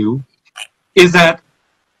mic to you, is that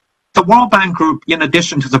the World Bank Group, in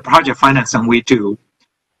addition to the project financing we do,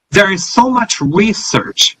 there is so much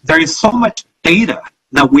research, there is so much data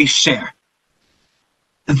that we share.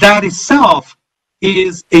 That itself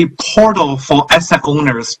is a portal for asset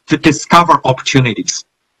owners to discover opportunities,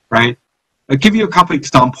 right? I'll give you a couple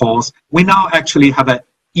examples. We now actually have an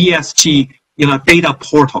ESG, data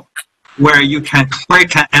portal where you can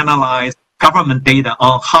click and analyze government data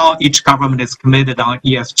on how each government is committed on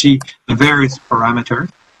ESG and various parameters.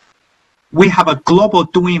 We have a global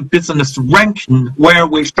doing business ranking where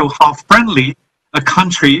we show how friendly a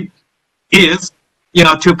country is,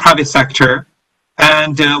 to private sector.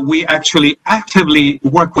 And we actually actively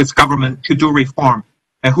work with government to do reform.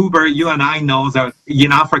 And Hubert, you and I know that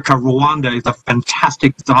in Africa, Rwanda is a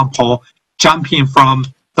fantastic example, jumping from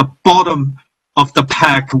the bottom of the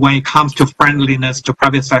pack when it comes to friendliness to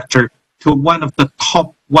private sector to one of the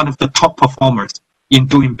top performers in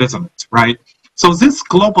doing business, right? So this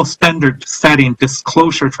global standard setting,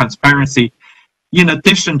 disclosure, transparency, in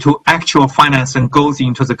addition to actual financing goes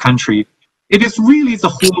into the country, it is really the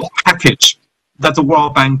whole package that the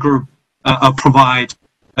World Bank Group provide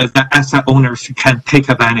that asset owners can take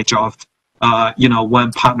advantage of,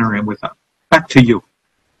 when partnering with them. Back to you.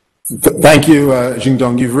 Thank you,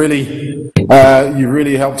 Jingdong. You've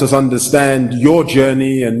really helped us understand your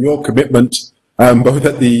journey and your commitment, both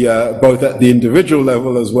at the individual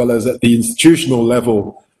level as well as at the institutional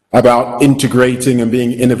level, about integrating and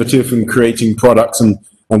being innovative and creating products. And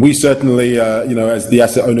we certainly, as the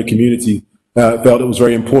asset owner community, felt it was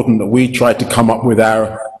very important that we tried to come up with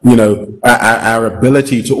our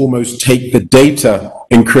ability to almost take the data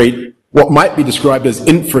and create what might be described as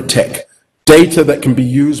infratech, data that can be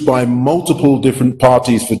used by multiple different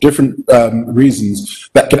parties for different reasons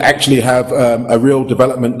that can actually have a real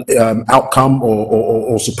development outcome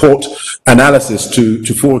or support analysis to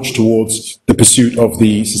forge towards the pursuit of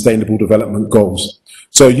the sustainable development goals.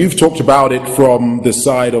 So you've talked about it from the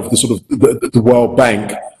side of the sort of the World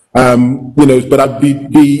Bank. But I'd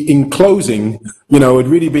be in closing, I'd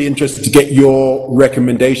really be interested to get your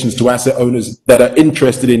recommendations to asset owners that are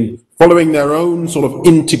interested in following their own sort of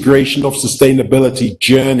integration of sustainability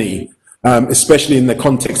journey, especially in the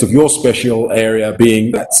context of your special area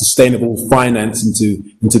being that sustainable finance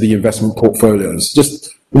into the investment portfolios.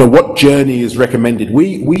 Just, what journey is recommended?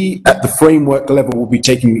 We at the framework level will be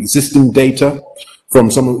taking existing data from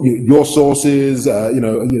some of your sources,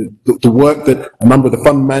 the work that a number of the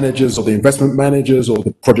fund managers or the investment managers or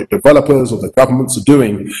the project developers or the governments are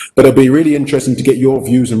doing. But it'll be really interesting to get your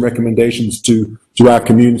views and recommendations to our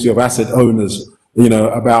community of asset owners,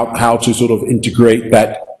 about how to sort of integrate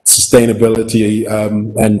that sustainability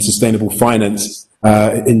and sustainable finance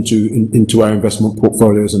into our investment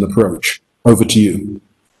portfolios and approach. Over to you.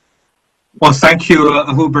 Well, thank you,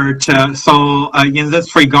 Hubert. So in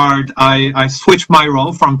this regard, I switched my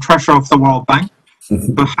role from Treasurer of the World Bank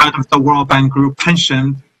to Head of the World Bank Group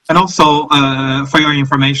Pension. And also, for your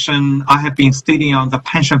information, I have been sitting on the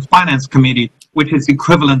Pension Finance Committee, which is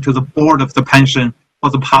equivalent to the board of the pension for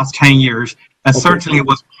the past 10 years. And certainly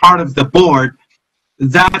was part of the board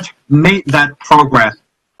that made that progress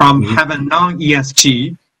from having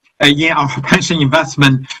non-ESG in our pension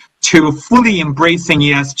investment to fully embracing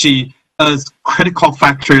ESG as critical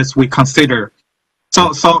factors we consider.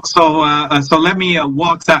 So let me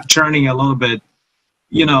walk that journey a little bit.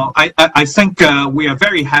 I think we are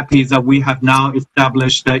very happy that we have now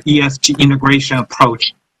established the ESG integration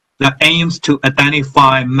approach that aims to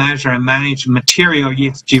identify, measure, and manage material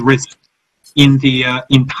ESG risks in the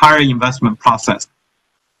entire investment process.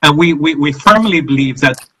 And we firmly believe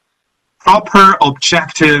that proper,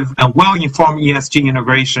 objective, and well-informed ESG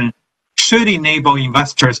integration should enable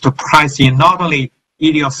investors to price in not only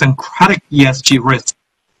idiosyncratic ESG risks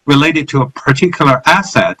related to a particular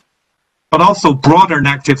asset, but also broader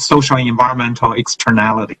negative social and environmental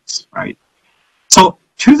externalities, right? So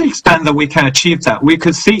to the extent that we can achieve that, we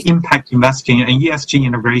could see impact investing and ESG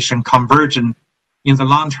integration convergent in the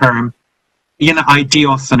long term in an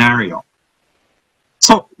ideal scenario.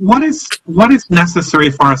 So what is necessary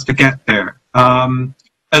for us to get there?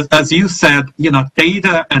 As you said,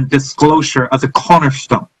 data and disclosure are the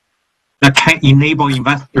cornerstone that can enable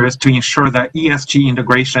investors to ensure that ESG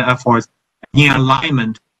integration efforts are in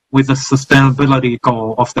alignment with the sustainability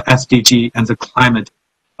goal of the SDG and the climate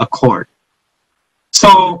accord.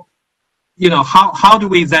 So, how do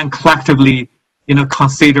we then collectively,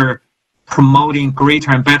 consider promoting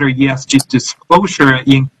greater and better ESG disclosure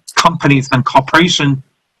in companies and corporations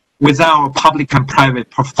within our public and private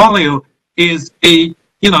portfolio is a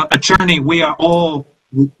journey we are all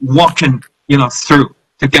walking, through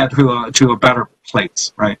to get to a better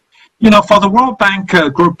place, right? For the World Bank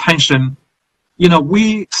Group pension,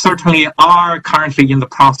 we certainly are currently in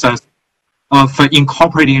the process of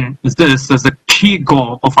incorporating this as a key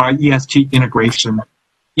goal of our ESG integration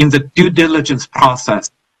in the due diligence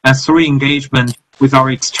process and through engagement with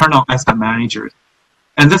our external asset managers.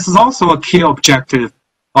 And this is also a key objective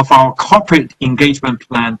of our corporate engagement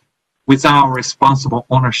plan with our responsible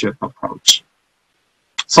ownership approach.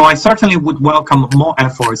 So I certainly would welcome more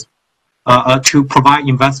efforts to provide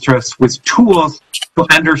investors with tools to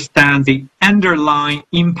understand the underlying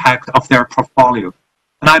impact of their portfolio.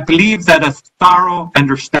 And I believe that a thorough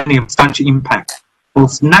understanding of such impact,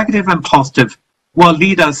 both negative and positive, will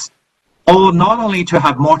lead us all not only to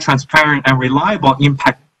have more transparent and reliable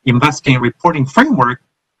impact investing reporting framework,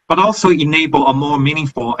 but also enable a more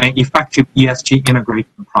meaningful and effective ESG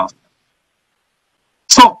integration process.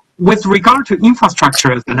 So with regard to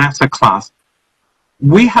infrastructure as an asset class,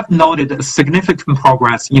 we have noted a significant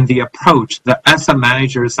progress in the approach that asset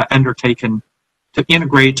managers are undertaken to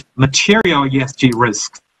integrate material ESG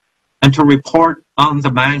risks and to report on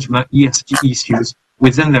the management ESG issues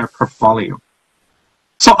within their portfolio.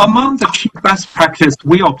 So among the key best practice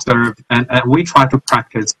we observe and we try to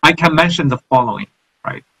practice, I can mention the following,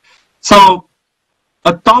 right? So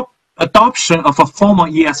adoption of a formal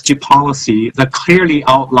ESG policy that clearly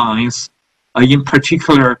outlines, in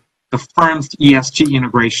particular, the firm's ESG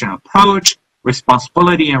integration approach,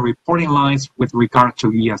 responsibility and reporting lines with regard to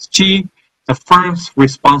ESG, the firm's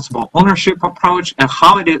responsible ownership approach, and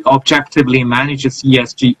how it objectively manages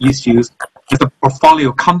ESG issues at the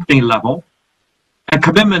portfolio company level, and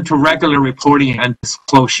commitment to regular reporting and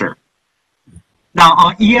disclosure. Now,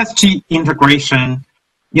 on ESG integration,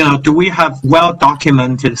 do we have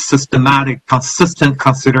well-documented, systematic, consistent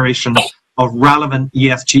consideration of relevant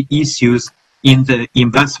ESG issues in the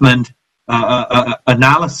investment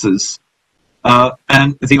analysis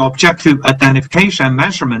and the objective identification and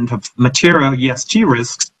measurement of material ESG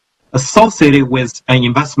risks associated with an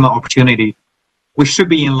investment opportunity, which should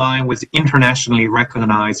be in line with internationally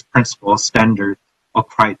recognized principles, standards, or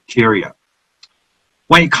criteria.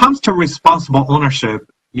 When it comes to responsible ownership,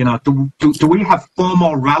 do we have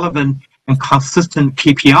formal, relevant, and consistent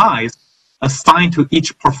KPIs assigned to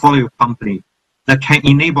each portfolio company that can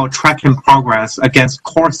enable tracking progress against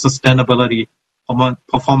core sustainability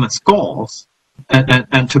performance goals,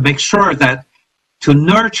 and to make sure that to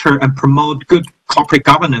nurture and promote good corporate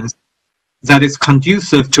governance that is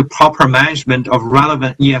conducive to proper management of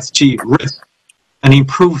relevant ESG risks and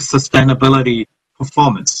improve sustainability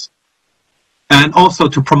performance, and also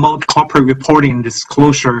to promote corporate reporting and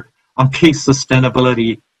disclosure on key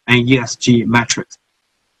sustainability and ESG metrics.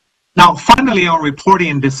 Now, finally, on reporting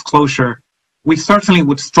and disclosure, we certainly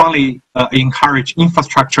would strongly encourage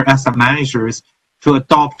infrastructure asset managers to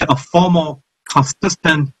adopt a formal,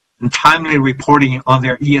 consistent, and timely reporting on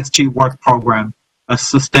their ESG work program, a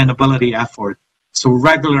sustainability effort, through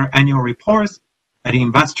regular annual reports at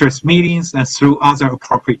investors' meetings and through other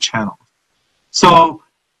appropriate channels. So,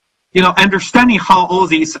 understanding how all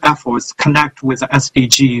these efforts connect with the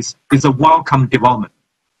SDGs is a welcome development.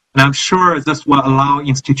 And I'm sure this will allow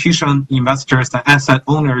institutional investors and asset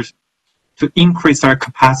owners to increase their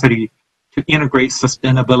capacity to integrate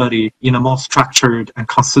sustainability in a more structured and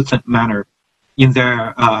consistent manner in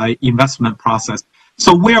their investment process.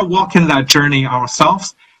 So we're walking that journey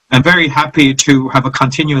ourselves, and very happy to have a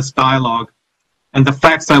continuous dialogue. And the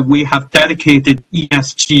fact that we have dedicated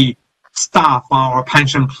ESG staff on our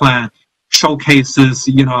pension plan showcases,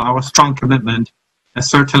 our strong commitment. And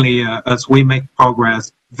certainly, as we make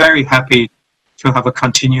progress, very happy to have a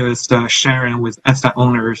continuous sharing with asset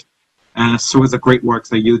owners through the great work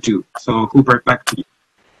that you do. So, Hubert, back to you.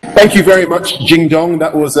 Thank you very much, Jing Dong.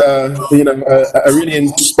 That was a really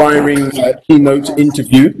inspiring keynote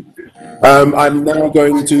interview. I'm now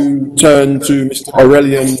going to turn to Mr.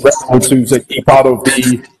 Aurelian Reynolds, who's a key part of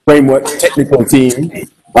the framework technical team,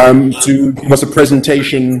 to give us a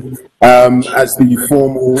presentation as the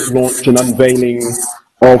formal launch and unveiling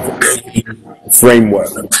of the framework.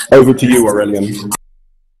 Over to you, Aurelian.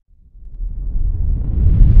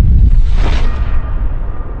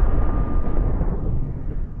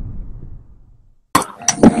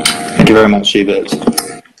 Thank you very much, Hubert.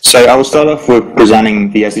 So I will start off with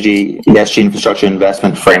presenting the ESG Infrastructure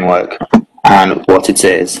Investment Framework and what it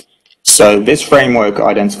is. So this framework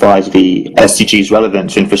identifies the SDGs relevant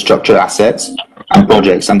to infrastructure assets and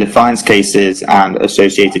projects and defines cases and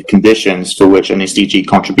associated conditions for which an SDG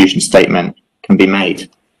contribution statement can be made.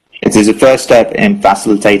 It is a first step in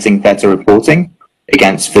facilitating better reporting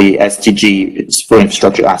against the SDGs for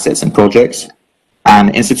infrastructure assets and projects.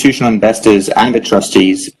 And institutional investors and the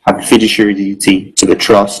trustees have a fiduciary duty to the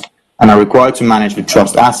trust and are required to manage the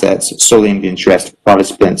trust assets solely in the interest of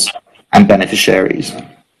participants and beneficiaries.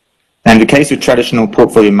 And in the case of traditional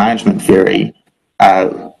portfolio management theory,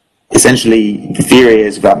 essentially the theory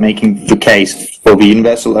is about making the case for the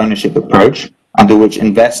universal ownership approach, under which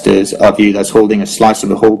investors are viewed as holding a slice of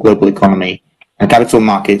the whole global economy and capital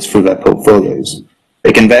markets through their portfolios.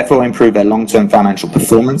 They can therefore improve their long-term financial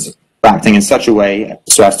performance, acting in such a way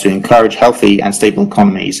so as to encourage healthy and stable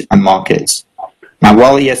economies and markets. Now,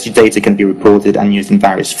 while ESG data can be reported and used in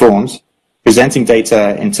various forms, presenting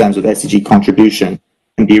data in terms of SDG contribution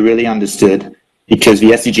can be really understood because the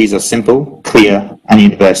SDGs are simple, clear, and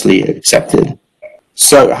universally accepted.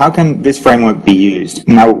 So how can this framework be used?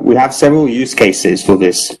 Now, we have several use cases for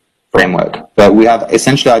this framework, but we have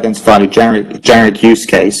essentially identified a generic use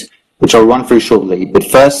case, which I'll run through shortly. But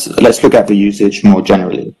first, let's look at the usage more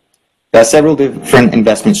generally. There are several different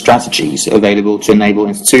investment strategies available to enable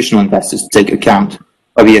institutional investors to take account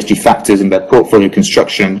of ESG factors in their portfolio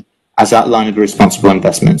construction as outlined in the responsible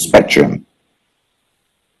investment spectrum.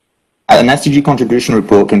 An SDG contribution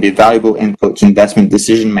report can be a valuable input to investment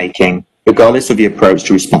decision-making regardless of the approach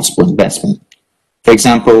to responsible investment. For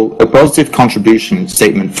example, a positive contribution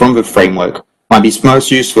statement from the framework might be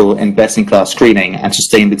most useful in best-in-class screening and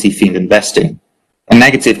sustainability-themed investing. A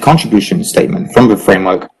negative contribution statement from the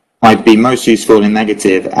framework might be most useful in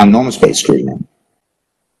negative and norms-based screening.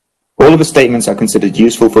 All of the statements are considered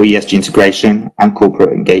useful for ESG integration and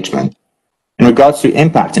corporate engagement. In regards to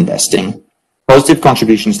impact investing, positive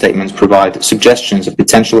contribution statements provide suggestions of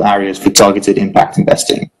potential areas for targeted impact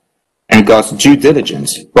investing. In regards to due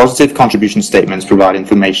diligence, positive contribution statements provide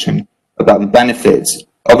information about the benefits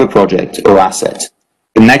of a project or asset.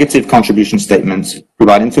 The negative contribution statements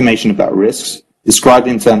provide information about risks described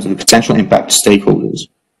in terms of the potential impact to stakeholders.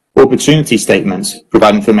 Opportunity statements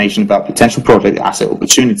provide information about potential project asset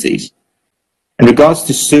opportunities. In regards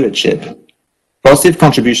to stewardship, positive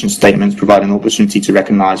contribution statements provide an opportunity to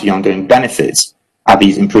recognize the ongoing benefits of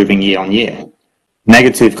these improving year on year.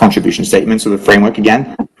 Negative contribution statements of the framework,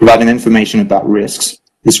 again, provide information about risks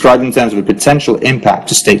described in terms of a potential impact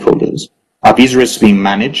to stakeholders. Are these risks being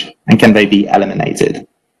managed and can they be eliminated?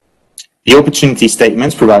 The opportunity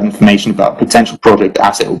statements provide information about potential project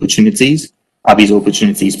asset opportunities. Are these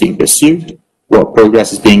opportunities being pursued? What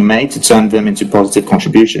progress is being made to turn them into positive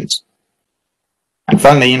contributions? And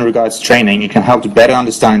finally, in regards to training, it can help to better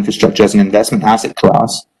understand infrastructure as an investment asset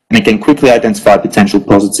class, and it can quickly identify potential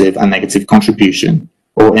positive and negative contribution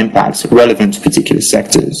or impacts relevant to particular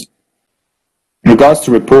sectors. In regards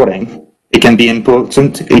to reporting, it can be an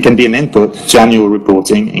input to annual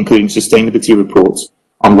reporting, including sustainability reports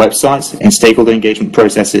on websites, in stakeholder engagement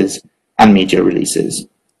processes, and media releases.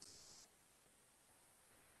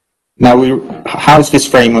 Now, how is this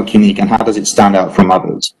framework unique and how does it stand out from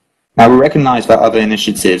others? Now, we recognize that other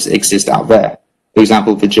initiatives exist out there. For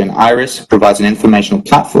example, Virgin Iris provides an informational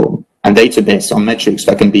platform and database on metrics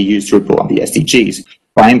that can be used to report on the SDGs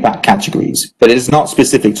by impact categories, but it is not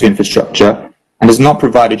specific to infrastructure and does not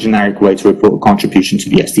provide a generic way to report a contribution to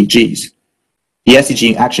the SDGs. The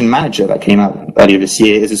SDG Action Manager that came out earlier this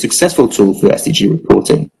year is a successful tool for SDG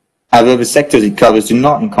reporting. However, the sectors it covers do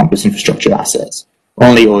not encompass infrastructure assets,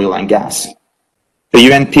 only oil and gas. The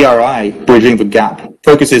UNPRI, Bridging the Gap,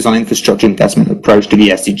 focuses on infrastructure investment approach to the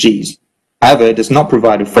SDGs. However, it does not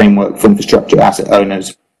provide a framework for infrastructure asset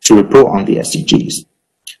owners to report on the SDGs.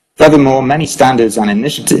 Furthermore, many standards and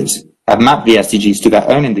initiatives have mapped the SDGs to their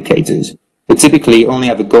own indicators, but typically only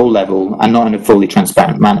at the goal level and not in a fully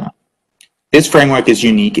transparent manner. This framework is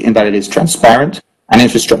unique in that it is transparent and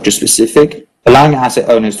infrastructure specific, allowing asset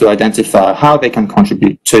owners to identify how they can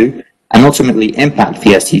contribute to and ultimately impact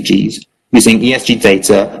the SDGs using ESG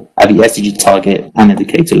data at the SDG target and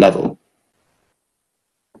indicator level.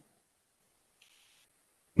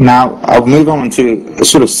 Now, I'll move on to a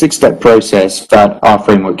sort of 6-step process that our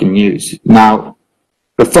framework can use. Now,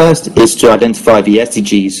 the first is to identify the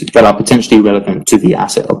SDGs that are potentially relevant to the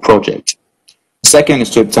asset or project. The second is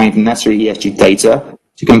to obtain the necessary ESG data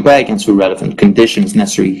to compare against the relevant conditions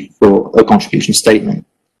necessary for a contribution statement.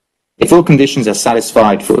 If all conditions are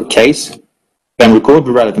satisfied for a case, then record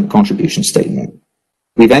the relevant contribution statement.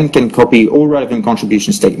 We then can copy all relevant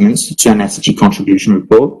contribution statements to an SDG contribution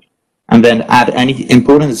report, and then add any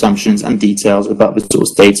important assumptions and details about the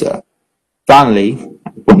source data. Finally,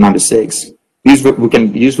 point number 6, we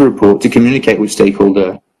can use the report to communicate with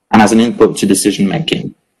stakeholder and as an input to decision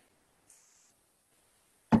making.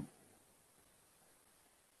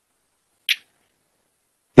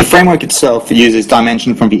 The framework itself uses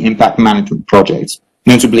dimension from the impact management project,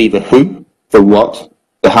 notably the who, the what,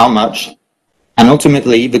 the how much, and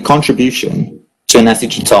ultimately the contribution to an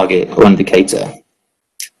SDG target or indicator.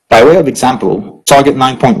 By way of example, target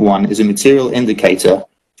 9.1 is a material indicator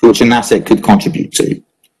to which an asset could contribute to.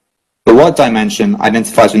 The what dimension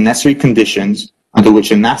identifies the necessary conditions under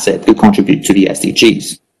which an asset could contribute to the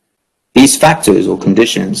SDGs. These factors or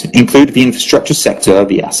conditions include the infrastructure sector of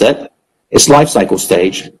the asset, its life cycle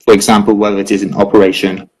stage, for example, whether it is in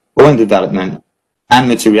operation or in development, and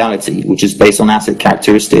materiality, which is based on asset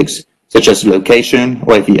characteristics such as location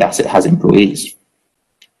or if the asset has employees.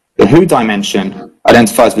 The who dimension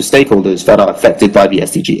identifies the stakeholders that are affected by the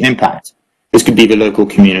SDG impact. This could be the local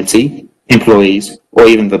community, employees, or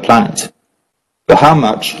even the planet. The how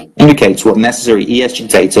much indicates what necessary ESG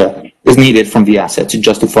data is needed from the asset to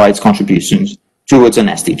justify its contributions towards an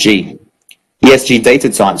SDG. ESG data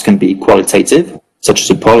types can be qualitative, such as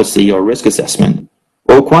a policy or risk assessment,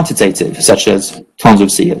 or quantitative, such as tons of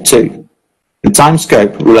CO2. The time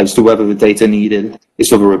scope relates to whether the data needed is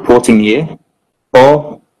for the reporting year,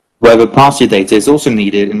 or whether past year data is also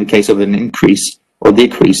needed in the case of an increase or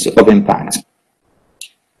decrease of impact.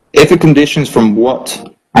 If the conditions from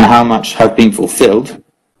what and how much have been fulfilled,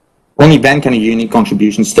 only then can a unique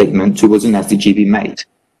contribution statement towards an SDG be made.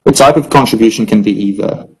 The type of contribution can be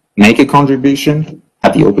either make a contribution,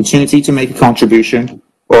 have the opportunity to make a contribution,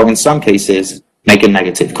 or in some cases, make a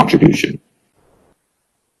negative contribution.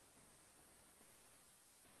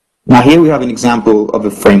 Now here we have an example of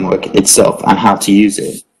the framework itself and how to use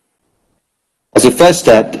it. As a first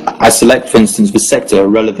step, I select, for instance, the sector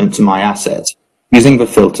relevant to my asset using the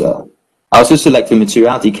filter. I also select the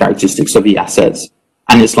materiality characteristics of the assets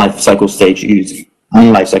and its life cycle stage used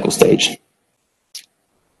and life cycle stage.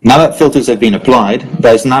 Now that filters have been applied,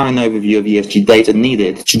 there is now an overview of ESG data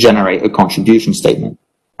needed to generate a contribution statement,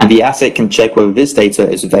 and the asset can check whether this data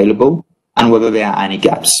is available and whether there are any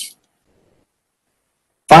gaps.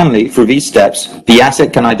 Finally, through these steps, the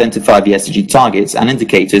asset can identify the SDG targets and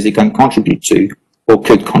indicators it can contribute to or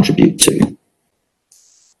could contribute to.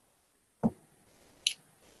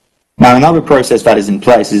 Now, another process that is in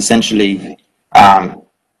place is essentially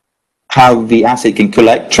how the asset can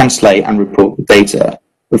collect, translate, and report the data.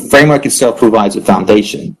 The framework itself provides a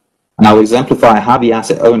foundation, and I will exemplify how the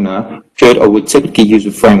asset owner could or would typically use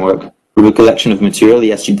the framework for the collection of material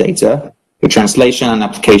ESG data, the translation and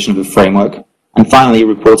application of the framework, and finally,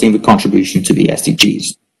 reporting the contribution to the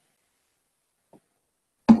SDGs.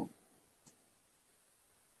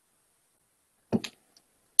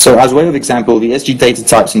 So as way of example, the ESG data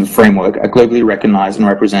types in the framework are globally recognized and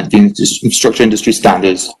represent the infrastructure industry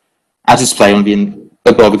standards as displayed on the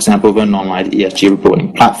above example of a non-live ESG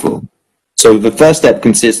reporting platform. So the first step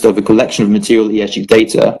consists of a collection of material ESG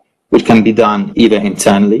data, which can be done either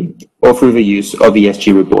internally or through the use of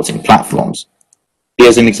ESG reporting platforms.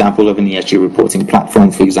 Here's an example of an ESG reporting platform,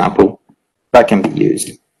 for example, that can be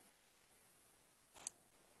used.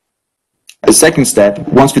 As a second step,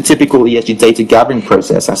 once the typical ESG data gathering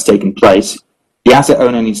process has taken place, the asset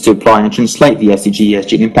owner needs to apply and translate the SDG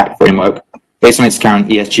ESG impact framework based on its current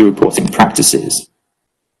ESG reporting practices.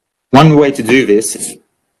 One way to do this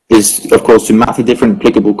is, of course, to map the different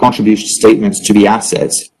applicable contribution statements to the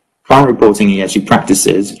assets, current reporting ESG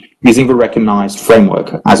practices, using the recognized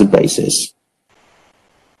framework as a basis.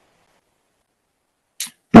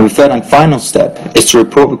 Now, the third and final step is to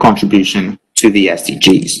report the contribution to the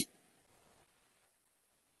SDGs.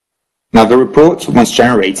 Now, the report, once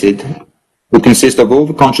generated, will consist of all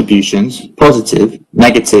the contributions, positive,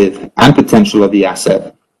 negative, and potential of the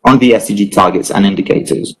asset on the SDG targets and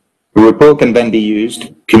indicators. The report can then be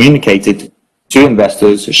used, communicated to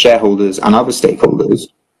investors, shareholders, and other stakeholders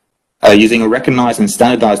using a recognized and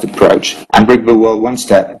standardized approach and bring the world one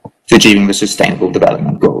step to achieving the Sustainable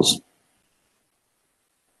Development Goals.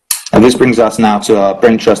 And this brings us now to our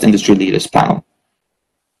Brain Trust Industry Leaders panel.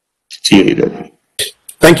 To you, Hubert.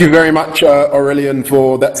 Thank you very much, Aurelian,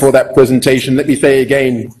 for that presentation. Let me say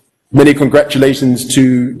again, many congratulations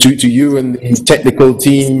to you and the technical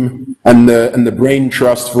team and the Brain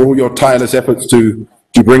Trust for all your tireless efforts to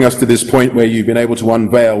bring us to this point where you've been able to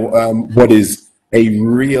unveil what is a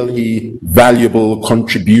really valuable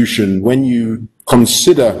contribution. When you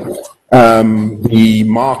consider the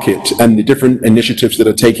market and the different initiatives that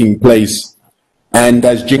are taking place, and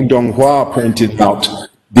as Jing Donghua pointed out,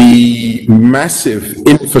 the massive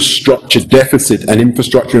infrastructure deficit and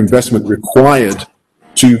infrastructure investment required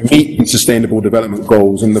to meet the Sustainable Development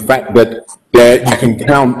Goals, and the fact that you can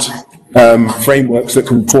count frameworks that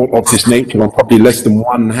can report of this nature on probably less than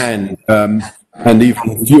one hand, and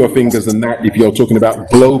even fewer fingers than that if you're talking about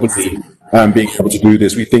globally being able to do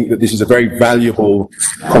this. We think that this is a very valuable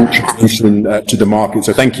contribution to the market.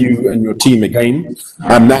 So thank you and your team again.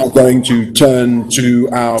 I'm now going to turn to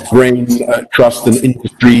our Brain Trust and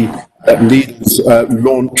Industry Leaders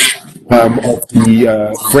launch of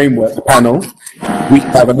the framework panel. We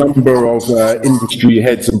have a number of industry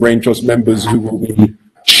heads and Brain Trust members who will be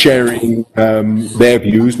sharing their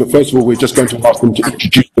views, but first of all we're just going to ask them to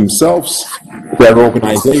introduce themselves, their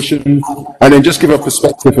organization, and then just give a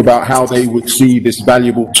perspective about how they would see this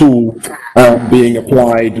valuable tool being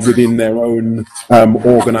applied within their own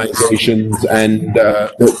organizations and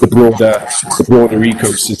the broader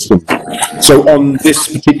ecosystem. So on this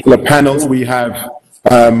particular panel we have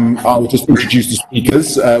I'll just introduce the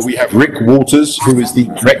speakers. We have Rick Waters, who is the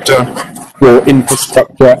Director for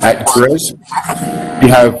Infrastructure at GRES. We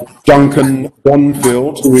have Duncan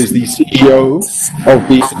Bonfield, who is the CEO of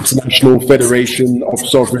the International Federation of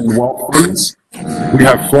Sovereign Wealth Funds. We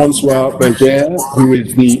have Francois Berger, who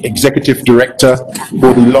is the Executive Director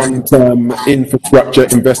for the Long-Term Infrastructure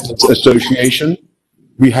Investors Association.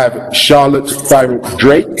 We have Charlotte Thyrock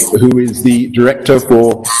Drake, who is the Director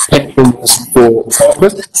for Pensions for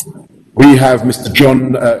Purpose. We have Mr.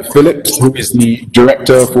 John Phillips, who is the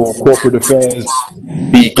Director for Corporate Affairs,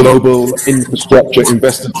 the Global Infrastructure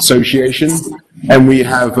Investors Association. And we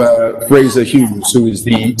have Fraser Hughes, who is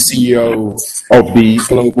the CEO of the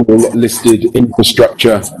Global Listed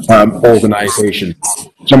Infrastructure Organization.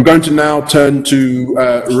 So I'm going to now turn to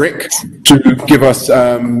Rick to give us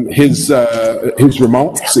his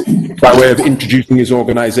remarks by way of introducing his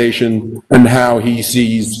organization and how he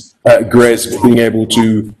sees GRES being able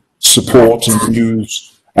to support and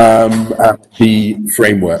use the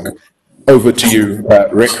framework. Over to you,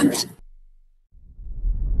 Rick.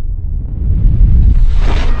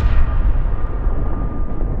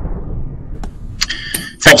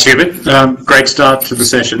 Thanks, Hubert. Great start to the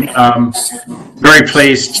session. Very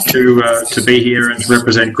pleased to be here and to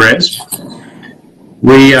represent GRES.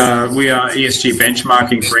 We are ESG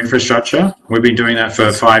benchmarking for infrastructure. We've been doing that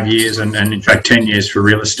for 5 years and in fact 10 years for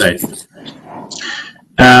real estate.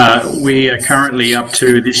 We are currently up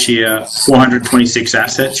to this year 426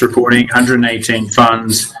 assets reporting, 118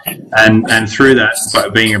 funds, and through that, by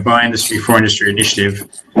being a by industry for industry initiative,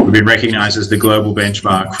 we've been recognised as the global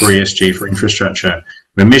benchmark for ESG for infrastructure.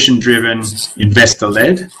 We're mission-driven,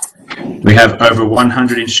 investor-led. We have over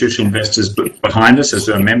 100 institutional investors behind us as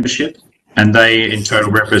our membership, and they in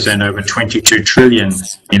total represent over 22 trillion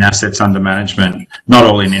in assets under management, not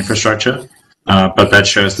all in infrastructure, but that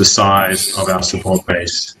shows the size of our support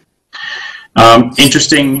base.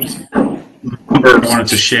 Interesting number I wanted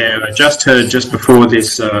to share. I just heard just before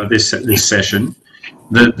this session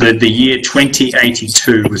that the year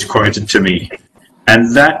 2082 was quoted to me.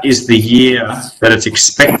 And that is the year that it's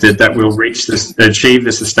expected that we'll achieve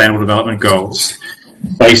the Sustainable Development Goals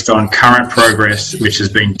based on current progress, which has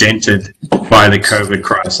been dented by the COVID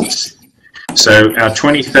crisis. So our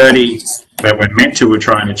 2030, that we're meant to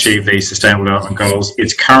try and achieve these Sustainable Development Goals,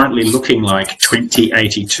 it's currently looking like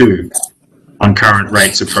 2082 on current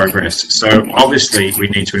rates of progress. So obviously we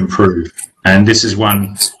need to improve. And this is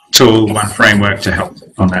one tool, one framework to help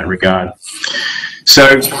on that regard.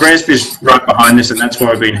 So GRESB is right behind this, and that's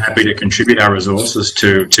why we've been happy to contribute our resources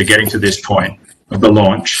to getting to this point of the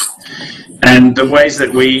launch. And the ways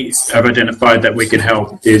that we have identified that we can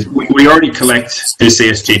help is we already collect this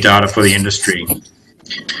ESG data for the industry.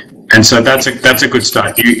 And so that's a good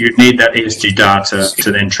start. You need that ESG data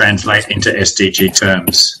to then translate into SDG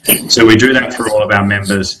terms. So we do that for all of our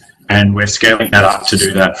members, and we're scaling that up to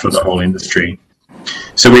do that for the whole industry.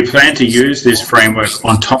 So we plan to use this framework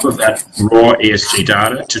on top of that raw ESG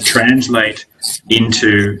data to translate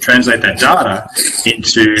that data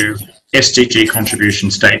into SDG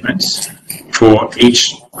contribution statements for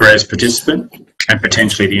each GRES participant and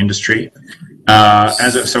potentially the industry.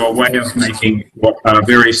 so a way of making what are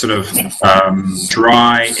very sort of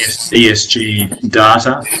dry ESG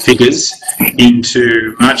data figures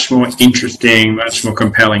into much more interesting, much more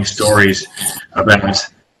compelling stories about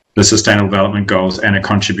the Sustainable Development Goals and a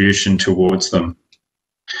contribution towards them.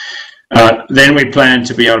 Then we plan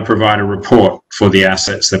to be able to provide a report for the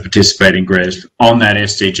assets that participate in GRESB on that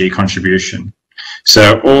SDG contribution.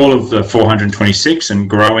 So all of the 426 and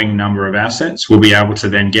growing number of assets will be able to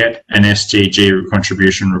then get an SDG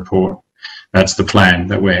contribution report. That's the plan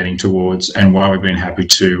that we're heading towards and why we've been happy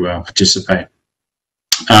to participate.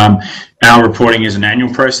 Our reporting is an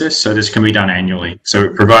annual process, so this can be done annually. So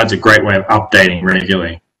it provides a great way of updating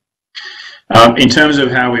regularly. In terms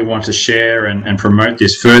of how we want to share and promote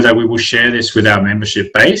this further, we will share this with our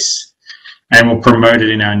membership base and we'll promote it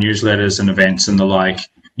in our newsletters and events and the like.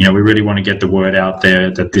 You know, we really want to get the word out there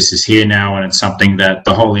that this is here now and it's something that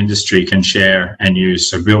the whole industry can share and use.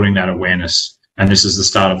 So building that awareness, and this is the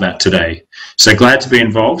start of that today. So glad to be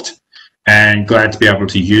involved and glad to be able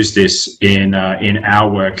to use this in our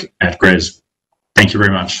work at GRESB. Thank you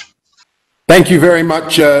very much. Thank you very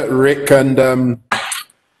much, Rick. And,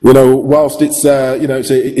 you know, whilst it's, you know,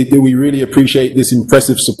 we really appreciate this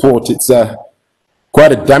impressive support, it's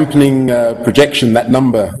quite a dampening projection, that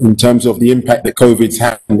number, in terms of the impact that COVID's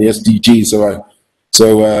had on the SDGs.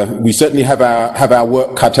 So we certainly have our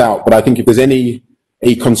work cut out. But I think if there's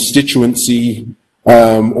a constituency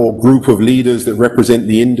or group of leaders that represent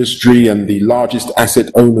the industry and the largest asset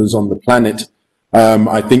owners on the planet,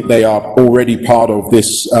 I think they are already part of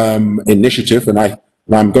this initiative. And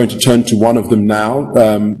I'm going to turn to one of them now,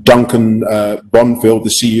 Duncan Bonfield, the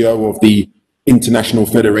CEO of the International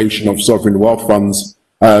Federation of Sovereign Wealth Funds,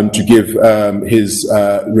 to give his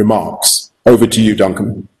remarks. Over to you,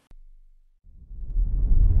 Duncan.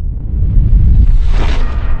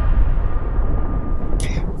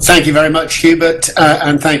 Thank you very much, Hubert,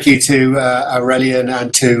 and thank you to Aurelian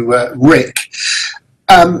and to Rick.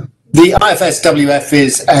 The IFSWF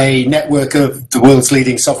is a network of the world's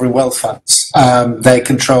leading sovereign wealth funds. They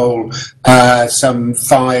control some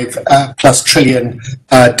 $5+ trillion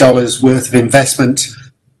worth of investment,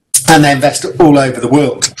 and they invest all over the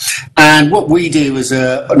world. And what we do as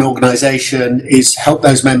an organisation is help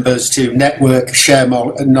those members to network, share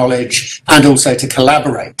knowledge, and also to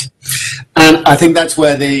collaborate. And I think that's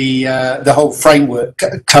where the whole framework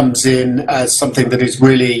comes in as something that is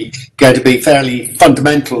really going to be fairly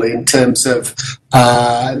fundamental in terms of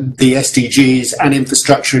the SDGs and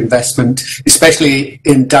infrastructure investment, especially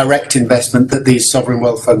in direct investment that these sovereign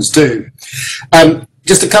wealth funds do.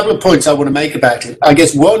 Just a couple of points I want to make about it. I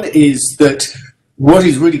guess one is that what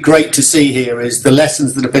is really great to see here is the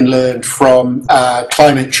lessons that have been learned from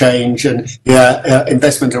climate change and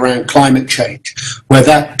investment around climate change, where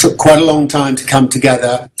that took quite a long time to come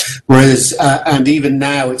together, whereas, and even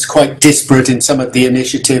now it's quite disparate in some of the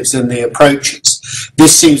initiatives and the approaches.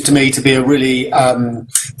 This seems to me to be a really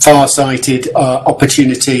far-sighted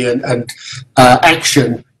opportunity and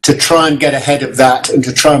action to try and get ahead of that and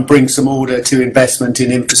to try and bring some order to investment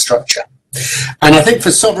in infrastructure. And I think for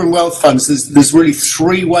sovereign wealth funds, there's really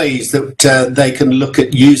three ways that they can look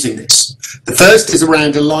at using this. The first is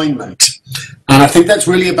around alignment. And I think that's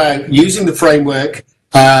really about using the framework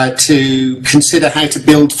to consider how to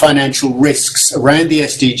build financial risks around the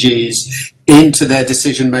SDGs into their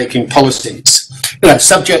decision-making policies,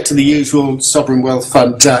 subject to the usual sovereign wealth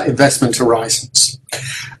fund investment horizons.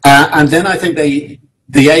 And then I think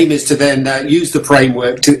the aim is to then use the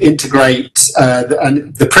framework to integrate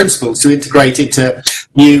and the principles to integrate into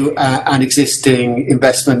new and existing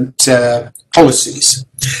investment policies.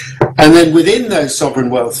 And then within those sovereign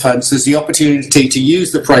wealth funds, there's the opportunity to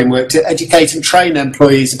use the framework to educate and train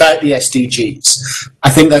employees about the SDGs. I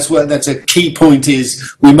think that's a key point,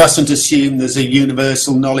 is we mustn't assume there's a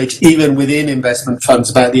universal knowledge even within investment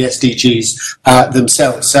funds about the SDGs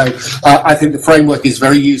themselves. So I think the framework is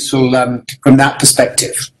very useful from that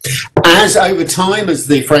perspective. As over time, as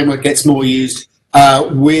the framework gets more used,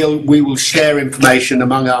 we will share information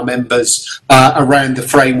among our members around the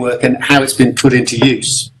framework and how it's been put into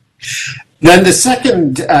use. Then the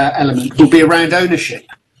second element will be around ownership.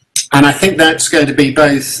 And I think that's going to be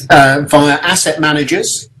both via asset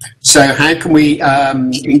managers. So how can we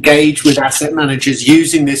engage with asset managers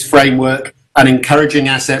using this framework and encouraging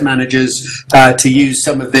asset managers to use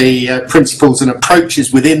some of the principles and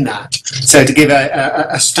approaches within that, so to give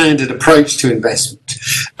a standard approach to investment.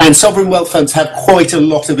 And sovereign wealth funds have quite a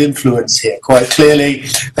lot of influence here, quite clearly.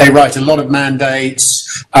 They write a lot of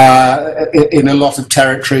mandates in a lot of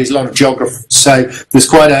territories, a lot of geographies. So there's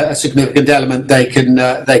quite a significant element they can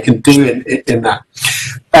do in that.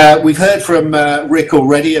 we've heard from Rick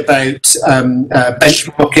already about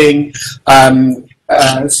benchmarking.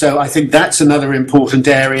 So I think that's another important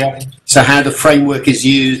area. So how the framework is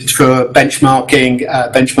used for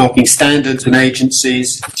benchmarking standards and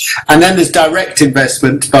agencies. And then there's direct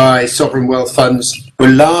investment by sovereign wealth funds who are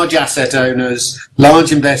large asset owners,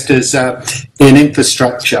 large investors in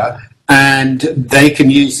infrastructure, and they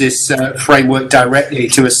can use this framework directly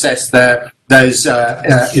to assess those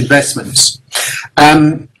investments.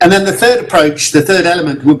 And then the third approach, the third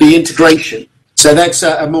element would be integration. So that's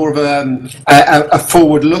a more of a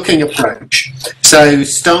forward-looking approach. So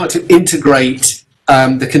start to integrate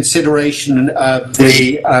the consideration of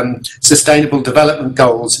the Sustainable Development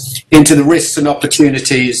Goals into the risks and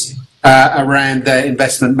opportunities around their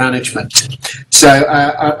investment management. So,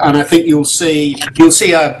 and I think you'll see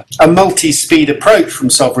a multi-speed approach from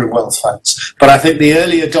sovereign wealth funds. But I think the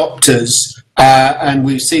early adopters, and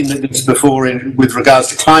we've seen this before with regards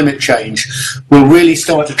to climate change, will really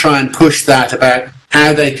start to try and push that about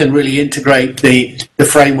how they can really integrate the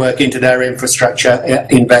framework into their infrastructure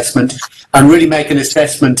investment and really make an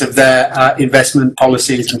assessment of their investment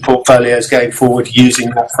policies and portfolios going forward using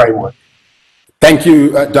that framework. Thank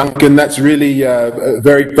you, Duncan. That's really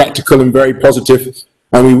very practical and very positive,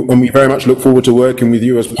 and we very much look forward to working with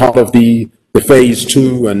you as part of the phase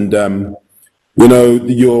 2. And you know,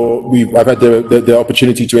 I've had the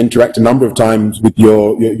opportunity to interact a number of times with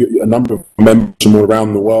a number of members from all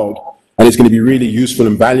around the world, and it's going to be really useful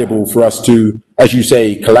and valuable for us to, as you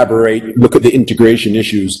say, collaborate, look at the integration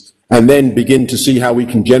issues, and then begin to see how we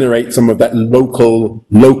can generate some of that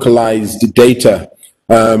localized data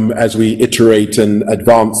as we iterate and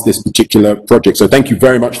advance this particular project. So thank you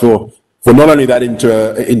very much for not only that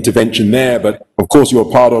intervention there, but of course you're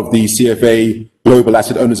part of the CFA Global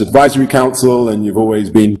Asset Owners Advisory Council, and you've always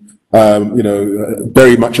been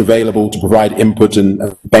very much available to provide input,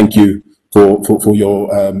 and thank you for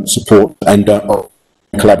your support and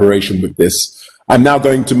collaboration with this. I'm now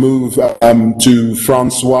going to move to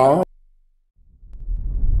Francois.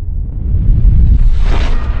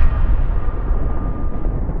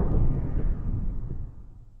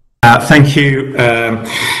 Thank you,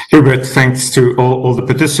 Hubert. Thanks to all the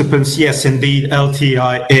participants. Yes, indeed,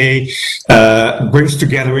 LTIA brings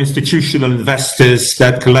together institutional investors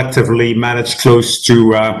that collectively manage close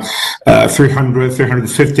to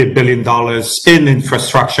 $350 billion in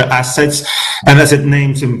infrastructure assets. And as its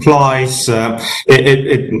name implies,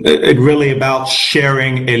 it really about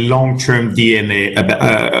sharing a long-term DNA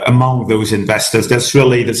among those investors. That's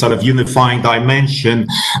really the sort of unifying dimension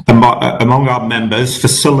among our members,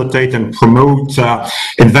 facilitate and promote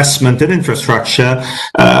investment in infrastructure,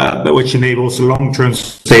 which enables long-term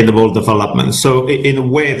sustainable development. So in a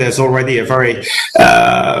way, there's already a very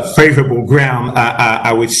favorable ground,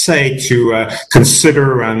 I would say, to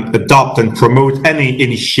consider and adopt and promote any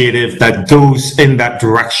initiative that goes in that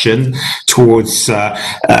direction towards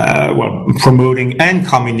promoting and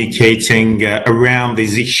communicating around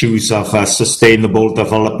these issues of sustainable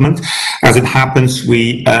development. As it happens,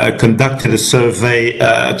 we conducted a survey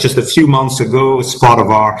just a few months ago as part of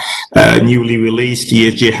our newly released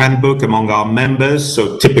ESG handbook among our members,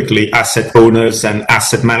 so typically asset owners and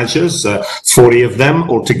asset managers, 40 of them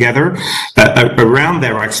altogether, around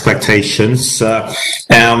their expectations.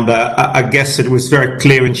 And I guess it was very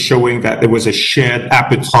clear in showing that there was a shared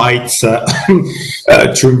appetite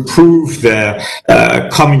to improve the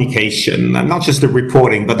communication, not just the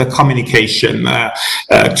reporting, but the communication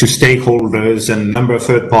to stakeholders and a number of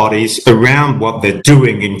third parties around what they're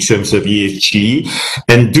doing in terms of ESG,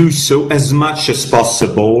 and do so as much as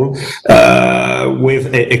possible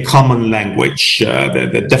with a common language.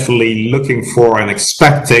 They're definitely looking for and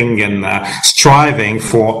expecting and striving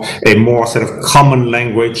for a more sort of common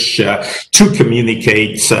language to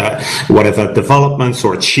communicate whatever developments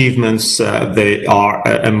or achievements they are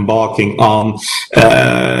embarking on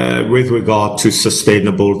with regard to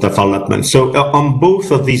sustainable development. So on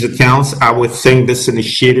both of these accounts, I would think this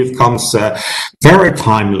initiative comes very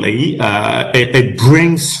timely. It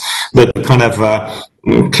brings the kind of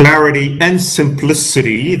clarity and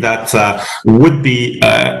simplicity that would be,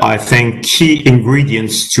 I think, key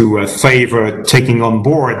ingredients to favor taking on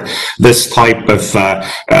board this type of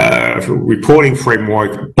reporting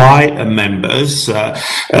framework by members.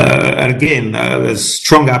 And again, there's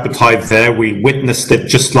strong appetite there. We witnessed it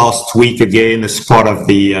just last week again as part of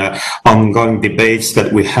the ongoing debates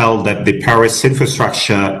that we held at the Paris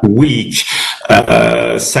Infrastructure Week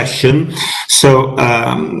session. So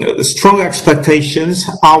strong expectations.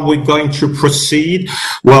 questions. Are we going to proceed?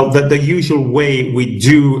 Well, the usual way we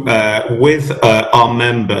do with our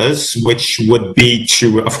members, which would be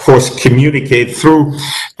to, of course, communicate through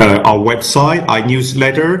our website, our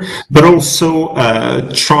newsletter, but also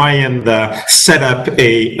try and set up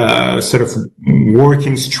a sort of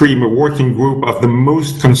working stream, a working group of the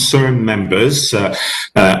most concerned members.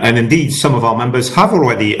 And indeed, some of our members have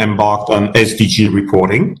already embarked on SDG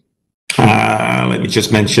reporting. Let me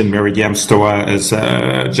just mention Mary Gamstoa as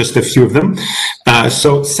just a few of them.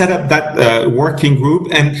 So set up that working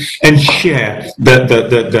group and share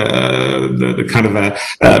the kind of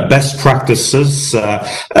best practices,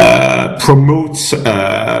 promote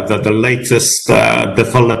the latest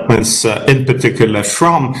developments, in particular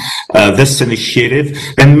from this initiative,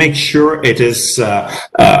 and make sure it is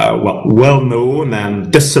well known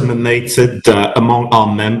and disseminated among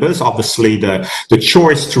our members. Obviously, the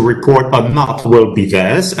choice to report or not will be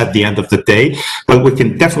theirs at the end of the day, but we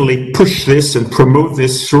can definitely push this and promote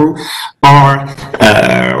this through our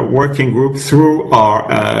working group, through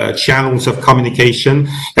our channels of communication,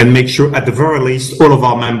 and make sure at the very least all of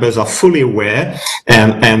our members are fully aware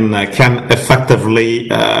and can effectively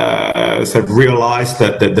sort of realize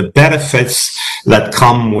that the benefits that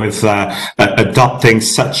come with adopting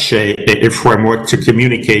such a framework to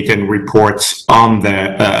communicate and report on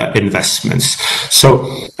their investments. So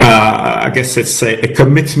I guess it's a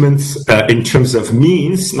commitment in terms of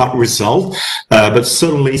means, not result, but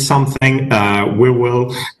certainly something we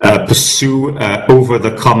will pursue over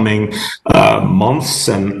the coming months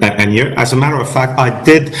and year. As a matter of fact, I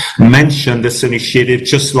did mention this initiative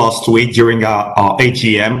just last week during our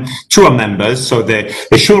AGM to our members, so they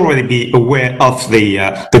should already be aware of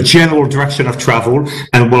the general direction of travel,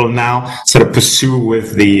 and will now sort of pursue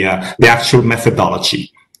with the actual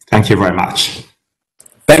methodology. Thank you very much.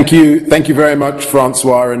 Thank you very much,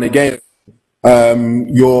 Francois. And again,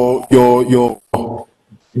 your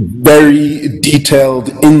very detailed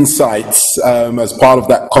insights as part of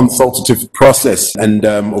that consultative process. And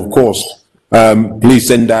of course, please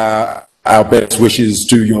send our best wishes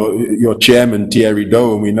to your chairman, Thierry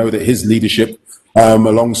Doe, and we know that his leadership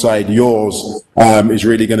alongside yours is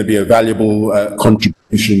really going to be a valuable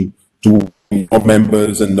contribution to our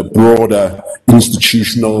members and the broader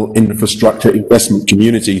institutional infrastructure investment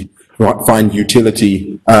community find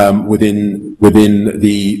utility within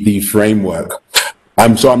the framework.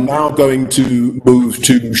 So I'm now going to move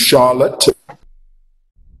to Charlotte.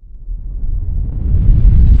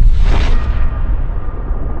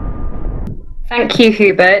 Thank you,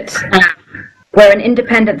 Hubert. We're an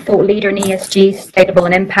independent thought leader in ESG, sustainable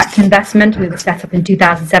and impact investment. We were set up in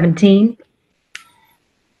 2017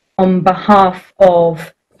 on behalf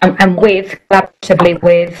of and collaboratively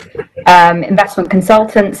with investment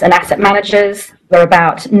consultants and asset managers. We're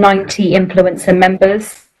about 90 influencer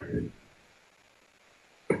members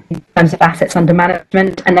in terms of assets under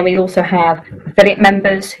management, and then we also have affiliate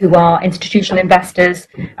members who are institutional investors,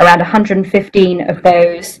 around 115 of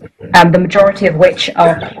those, the majority of which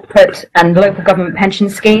are corporate and local government pension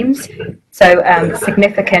schemes, so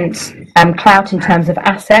significant clout in terms of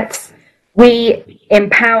assets. We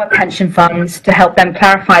empower pension funds to help them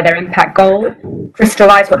clarify their impact goal,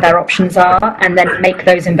 crystallize what their options are, and then make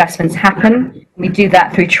those investments happen. We do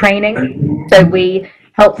that through training, so we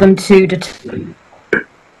help them to determine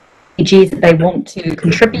SDGs that they want to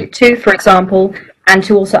contribute to, for example, and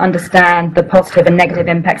to also understand the positive and negative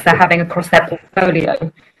impacts they're having across their portfolio.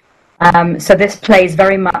 So this plays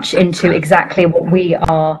very much into exactly what we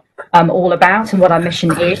are all about and what our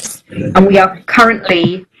mission is. And we are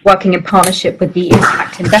currently working in partnership with the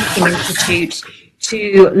Impact Investing Institute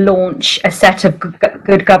to launch a set of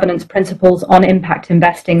good governance principles on impact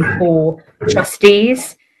investing for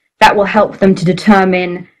trustees that will help them to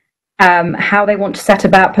determine how they want to set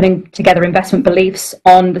about putting together investment beliefs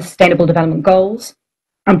on the Sustainable Development Goals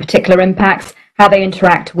and particular impacts, how they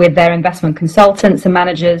interact with their investment consultants and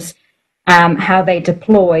managers, how they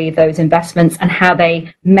deploy those investments, and how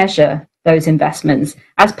they measure those investments.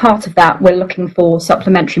 As part of that, we're looking for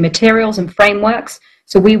supplementary materials and frameworks.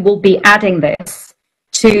 So we will be adding this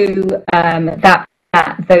to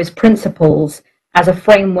those principles as a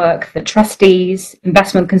framework that trustees,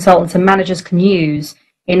 investment consultants and managers can use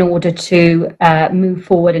in order to move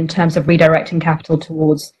forward in terms of redirecting capital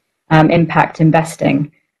towards impact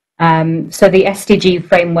investing. So the SDG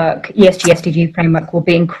framework, ESG SDG framework, will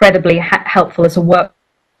be incredibly helpful as a work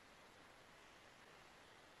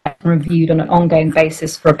reviewed on an ongoing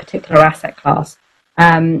basis for a particular asset class.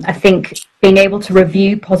 I think being able to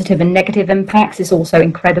review positive and negative impacts is also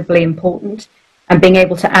incredibly important, and being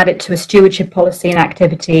able to add it to a stewardship policy and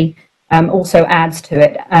activity also adds to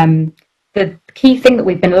it. The key thing that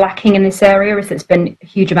we've been lacking in this area is there's been a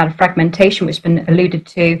huge amount of fragmentation, which has been alluded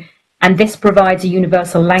to, and this provides a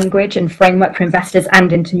universal language and framework for investors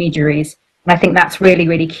and intermediaries. And I think that's really,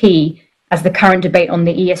 really key, as the current debate on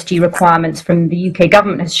the ESG requirements from the UK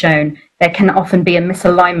government has shown. There can often be a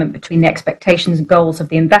misalignment between the expectations and goals of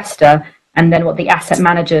the investor and then what the asset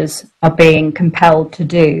managers are being compelled to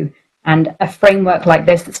do. And a framework like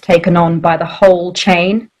this that's taken on by the whole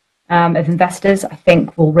chain of investors, I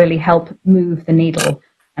think will really help move the needle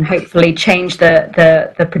and hopefully change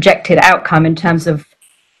the projected outcome in terms of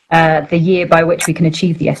the year by which we can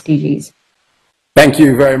achieve the SDGs. Thank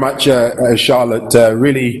you very much, Charlotte.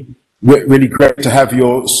 Really great to have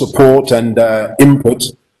your support and input.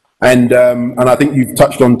 And I think you've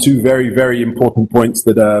touched on two very, very important points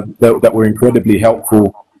that were incredibly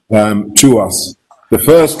helpful to us. The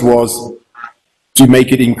first was to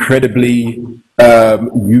make it incredibly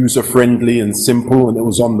user-friendly and simple, and it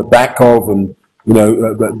was on the back of, and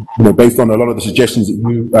based on a lot of the suggestions that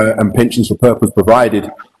you and Pensions for Purpose provided,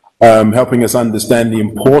 helping us understand the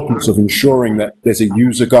importance of ensuring that there's a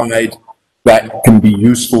user guide that can be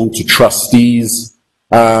useful to trustees,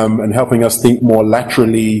 and helping us think more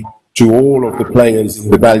laterally to all of the players in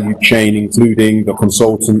the value chain, including the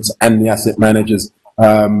consultants and the asset managers,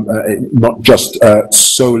 not just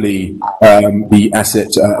solely the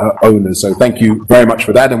asset owners. So thank you very much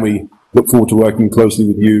for that, and we look forward to working closely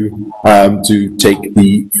with you to take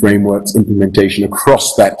the framework's implementation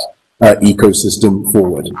across that ecosystem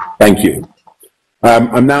forward. Thank you.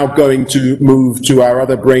 I'm now going to move to our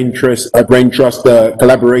other Brain Trust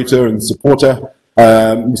collaborator and supporter,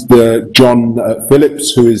 Mr. John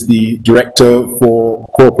Phillips, who is the Director for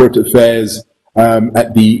Corporate Affairs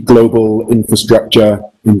at the Global Infrastructure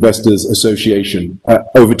Investors Association.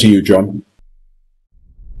 Over to you, John.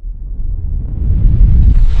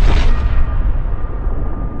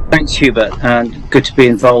 Thanks, Hubert, and good to be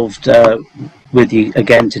involved with you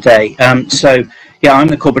again today. Yeah, I'm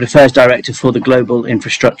the Corporate Affairs Director for the Global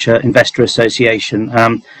Infrastructure Investor Association.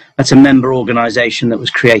 That's a member organisation that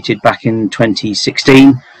was created back in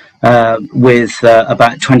 2016 with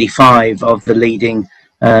about 25 of the leading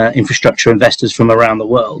infrastructure investors from around the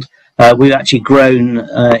world. We've actually grown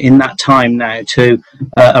in that time now to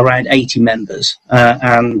around 80 members,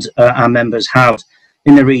 and our members have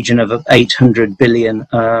in the region of 800 billion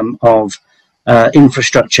of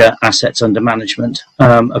infrastructure assets under management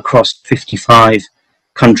across 55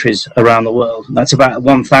 countries around the world. That's about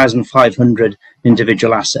 1,500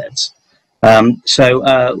 individual assets.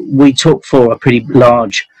 We talk for a pretty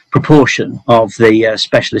large proportion of the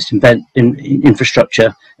specialist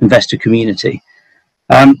infrastructure investor community.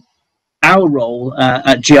 Our role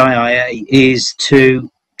at GIIA is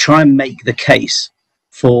to try and make the case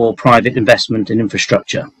for private investment in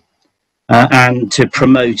infrastructure and to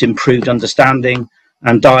promote improved understanding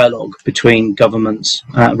and dialogue between governments,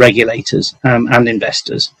 regulators and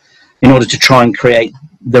investors in order to try and create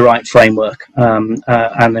the right framework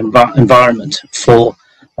and environment for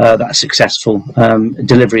that successful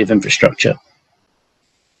delivery of infrastructure.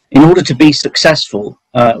 In order to be successful,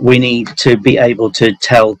 we need to be able to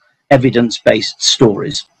tell evidence-based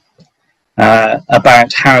stories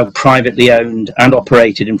about how privately owned and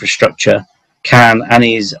operated infrastructure can and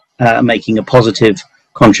is making a positive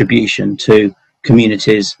contribution to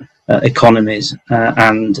communities, economies,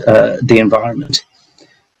 and the environment.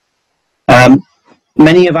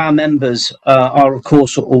 Many of our members are, of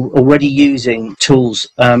course, already using tools,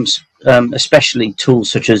 especially tools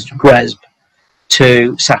such as GRESB,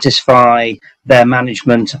 to satisfy their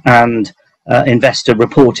management and investor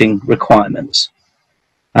reporting requirements.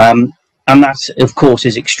 And that, of course,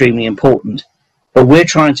 is extremely important. But we're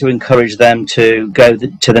trying to encourage them to go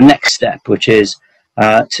to the next step, which is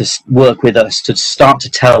to work with us to start to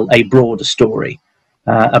tell a broader story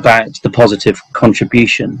about the positive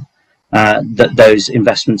contribution that those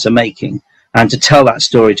investments are making, and to tell that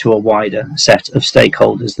story to a wider set of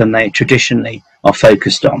stakeholders than they traditionally are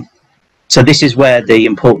focused on. So this is where the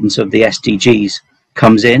importance of the SDGs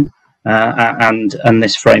comes in, and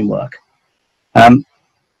this framework.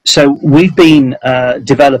 So we've been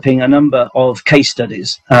developing a number of case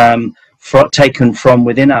studies taken from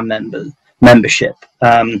within our membership,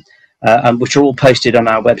 which are all posted on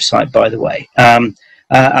our website, by the way. And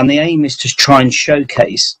the aim is to try and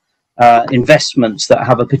showcase investments that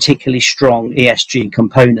have a particularly strong ESG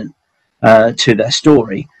component to their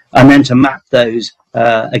story, and then to map those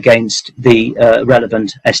against the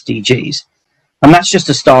relevant SDGs. And that's just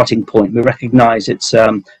a starting point. We recognise it's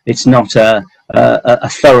not a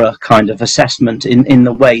thorough kind of assessment in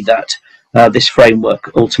the way that this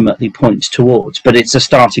framework ultimately points towards, but it's a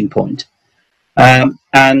starting point.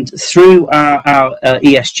 And through our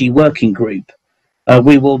ESG working group,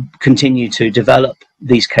 we will continue to develop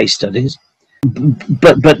these case studies.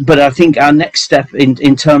 But I think our next step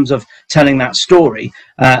in terms of telling that story,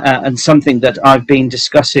 and something that I've been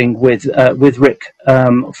discussing with Rick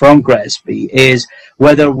from GRESB, is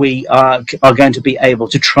whether we are going to be able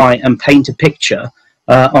to try and paint a picture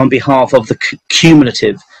on behalf of the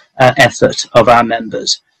cumulative effort of our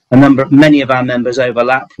members. Many of our members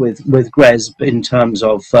overlap with GRESB in terms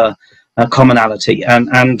of commonality,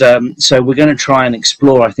 and so we're going to try and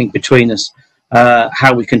explore, I think, between us,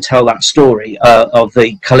 how we can tell that story of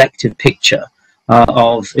the collective picture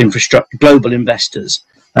of global investors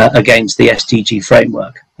against the SDG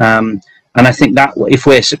framework. And I think that if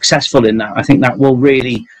we're successful in that, I think that will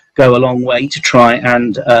really go a long way to try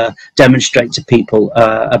and demonstrate to people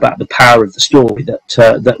about the power of the story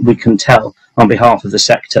that we can tell on behalf of the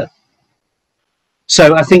sector.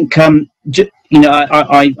 So I think,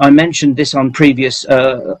 I mentioned this on previous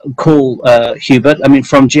call, Hubert. I mean,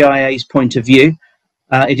 from GIA's point of view,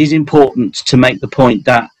 it is important to make the point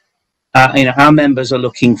that our members are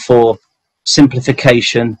looking for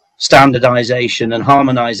simplification, standardization, and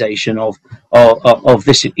harmonization of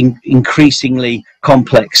this increasingly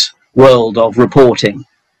complex world of reporting.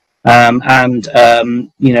 There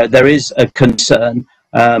is a concern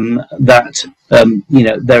that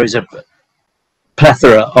there is a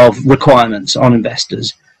plethora of requirements on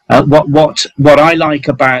investors. What I like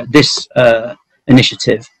about this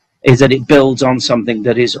initiative is that it builds on something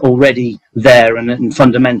that is already there and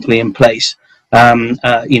fundamentally in place. And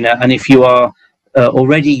if you are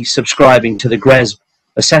already subscribing to the GRESB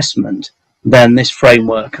assessment, then this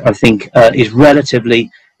framework, I think, is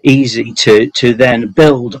relatively easy to then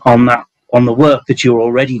build on the work that you're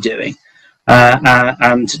already doing.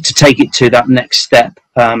 And to take it to that next step,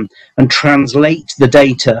 and translate the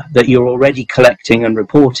data that you're already collecting and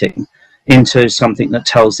reporting into something that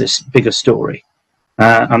tells this bigger story.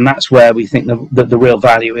 And that's where we think that the real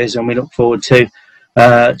value is, and we look forward to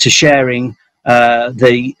sharing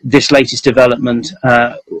this latest development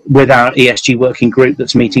with our ESG working group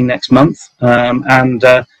that's meeting next month.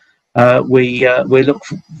 We look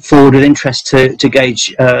forward with interest to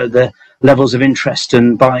gauge the levels of interest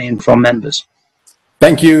and buy-in from members.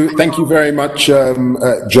 Thank you very much,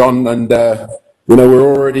 John. And we're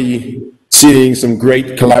already seeing some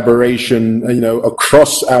great collaboration,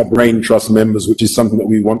 across our Brain Trust members, which is something that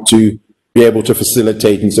we want to be able to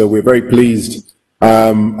facilitate. And so we're very pleased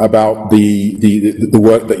about the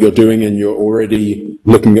work that you're doing, and you're already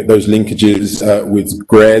looking at those linkages with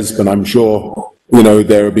GRESB, and I'm sure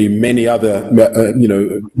there will be many other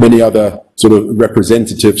sort of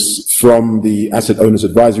representatives from the Asset Owners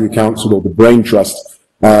Advisory Council or the Brain Trust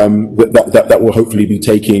that will hopefully be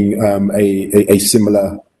taking a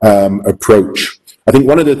similar approach. I think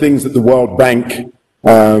one of the things that the World Bank,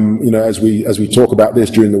 as we talk about this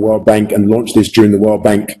during the World Bank and launch this during the World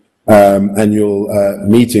Bank annual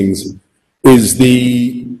meetings, is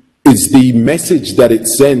the message that it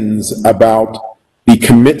sends about the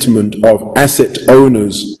commitment of asset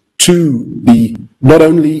owners to the not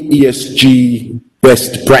only ESG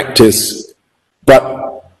best practice,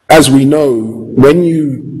 but as we know, when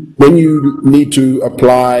you need to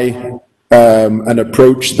apply an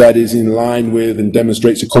approach that is in line with and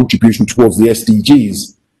demonstrates a contribution towards the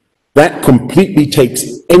SDGs, that completely takes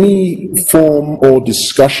any form or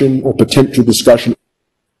discussion or potential discussion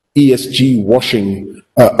ESG washing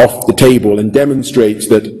off the table, and demonstrates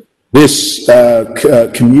that this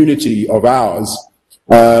community of ours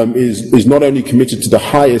is not only committed to the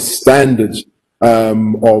highest standards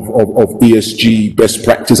of ESG best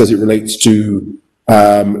practice as it relates to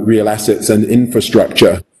real assets and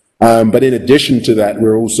infrastructure, but in addition to that,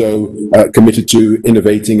 we're also committed to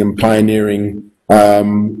innovating and pioneering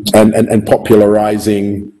and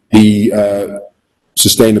popularizing the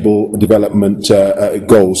sustainable development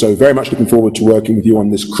goals. So very much looking forward to working with you on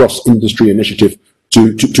this cross-industry initiative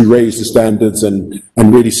to raise the standards and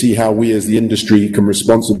really see how we as the industry can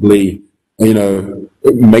responsibly,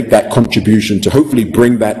 make that contribution to hopefully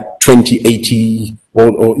bring that 2080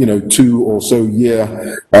 or 2 or so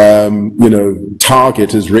year,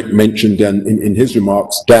 target, as Rick mentioned in his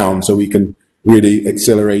remarks, down, so we can really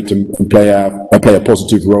accelerate and play a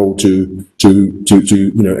positive role to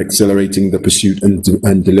accelerating the pursuit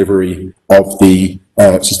and delivery of the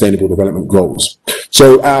Sustainable Development Goals.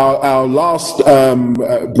 So our last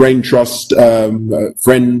Brain Trust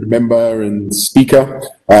friend, member, and speaker,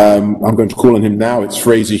 I'm going to call on him now. It's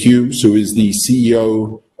Fraser Hughes, who is the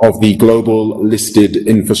CEO of the Global Listed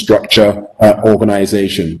Infrastructure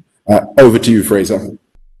Organization. Over to you, Fraser.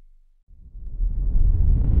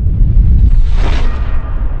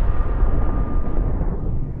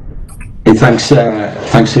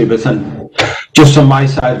 Thanks, Hubert. And just on my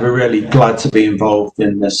side, we're really glad to be involved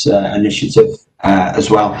in this initiative as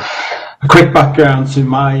well. A quick background to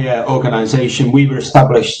my organisation. We were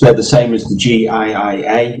established the same as the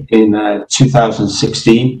GIIA in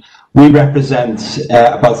 2016. We represent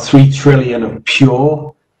about 3 trillion of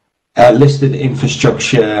pure listed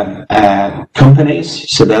infrastructure companies.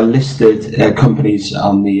 So they're listed companies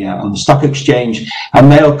on the stock exchange,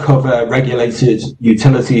 and they'll cover regulated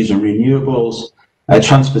utilities and renewables,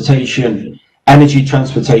 transportation, energy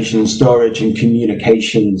transportation and storage, and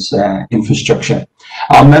communications infrastructure.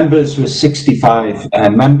 Our members were 65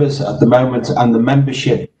 members at the moment, and the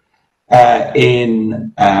membership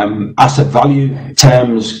in asset value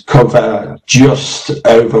terms cover just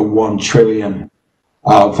over 1 trillion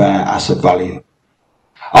of asset value.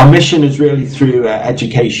 Our mission is really through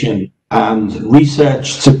education and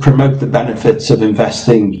research to promote the benefits of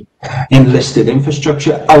investing in listed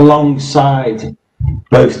infrastructure alongside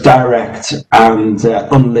both direct and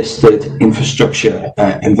unlisted infrastructure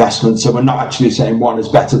investments. So we're not actually saying one is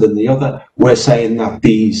better than the other. We're saying that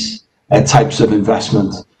these types of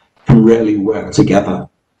investment can really work together.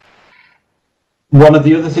 One of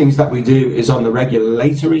the other things that we do is on the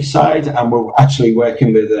regulatory side, and we're actually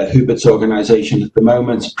working with Hubert's organisation at the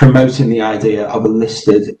moment, promoting the idea of a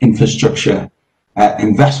listed infrastructure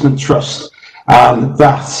investment trust. And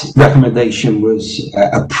that recommendation was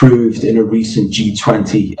approved in a recent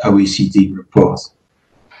G20 OECD report.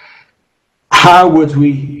 How would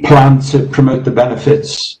we plan to promote the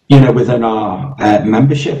benefits, within our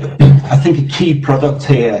membership? I think a key product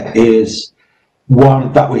here is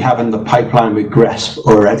one that we have in the pipeline with GRESP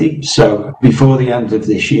already. So before the end of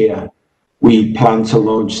this year, we plan to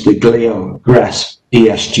launch the GLIO GRESP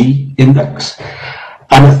ESG index.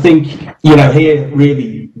 And I think, here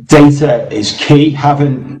really data is key.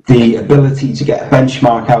 Having the ability to get a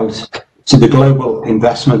benchmark out to the global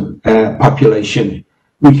investment population,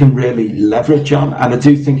 we can really leverage on. And I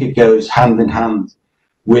do think it goes hand in hand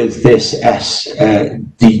with this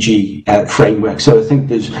SDG framework. So I think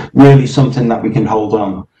there's really something that we can hold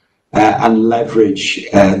on and leverage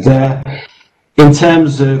there. In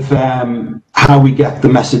terms of how we get the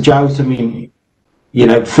message out,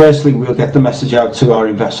 firstly, we'll get the message out to our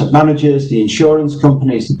investment managers, the insurance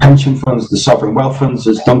companies, the pension funds, the sovereign wealth funds,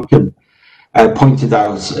 as Duncan pointed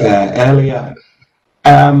out earlier.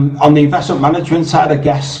 On the investment management side, I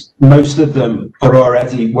guess most of them are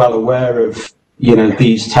already well aware of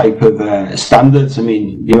these type of standards.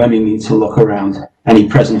 You only need to look around any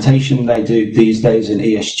presentation they do these days, and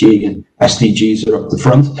ESG and SDGs are up the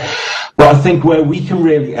front. But I think where we can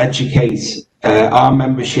really educate our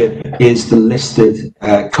membership is the listed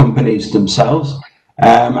companies themselves.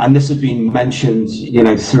 And this has been mentioned,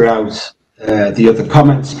 throughout the other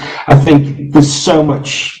comments. I think there's so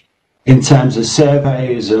much in terms of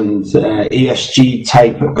surveys and ESG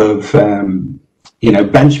type of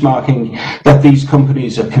benchmarking that these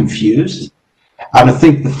companies are confused. And I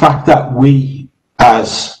think the fact that we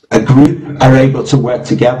as a group are able to work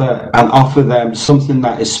together and offer them something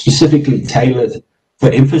that is specifically tailored for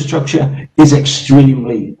infrastructure is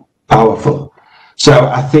extremely powerful. So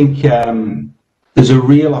I think there's a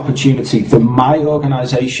real opportunity for my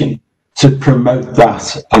organisation to promote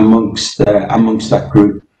that amongst that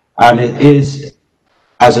group. And it is,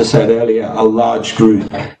 as I said earlier, a large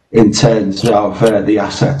group in terms of the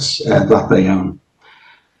assets that they own.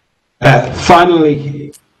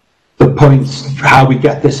 Finally, the points, how we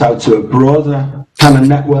get this out to a broader kind of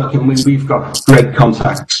network, and we've got great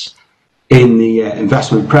contacts in the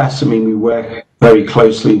investment press. We work very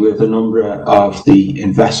closely with a number of the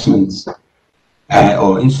investments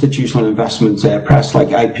or institutional investment press like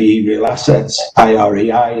IPE Real Assets,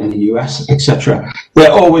 IREI in the US, etc.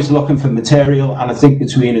 They're always looking for material, and I think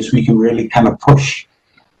between us we can really kind of push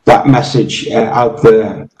that message out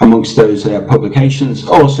there amongst those publications.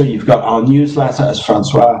 Also, you've got our newsletter, as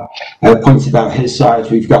Francois pointed out his side.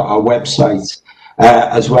 We've got our website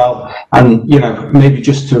as well. And, maybe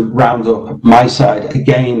just to round up my side,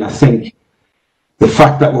 again, I think the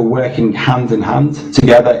fact that we're working hand in hand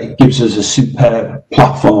together, it gives us a superb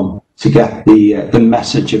platform to get the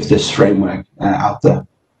message of this framework out there.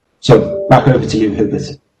 So back over to you,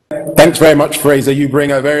 Hubert. Thanks very much, Fraser. You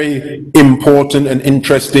bring a very important and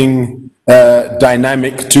interesting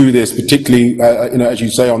dynamic to this, particularly, as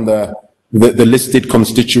you say, on the listed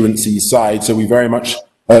constituency side. So we very much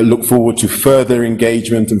look forward to further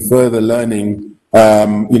engagement and further learning,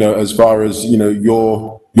 as far as,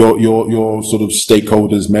 your sort of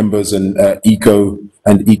stakeholders, members, and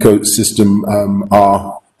ecosystem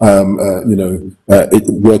are,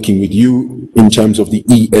 working with you in terms of the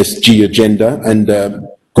ESG agenda. And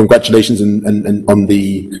congratulations on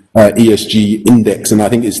the ESG index. And I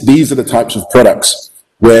think these are the types of products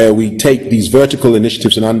where we take these vertical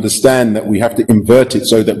initiatives and understand that we have to invert it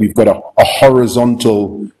so that we've got a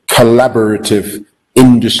horizontal, collaborative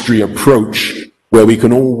industry approach where we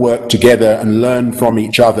can all work together and learn from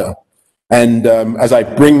each other. And as I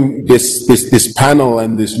bring this panel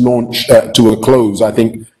and this launch to a close, I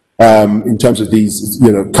think in terms of these,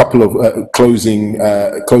 couple of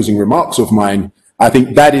closing remarks of mine, I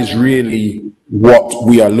think that is really what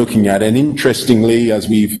we are looking at. And interestingly, as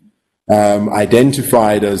we've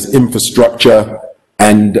identified as infrastructure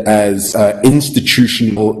and as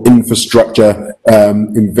institutional infrastructure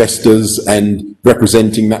investors and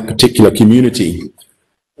representing that particular community,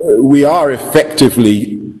 we are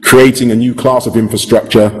effectively creating a new class of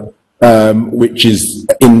infrastructure which is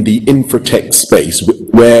in the infratech space,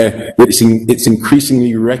 where it's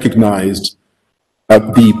increasingly recognized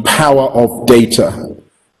the power of data,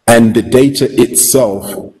 and the data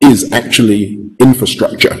itself is actually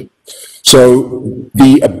infrastructure. So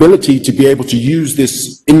the ability to be able to use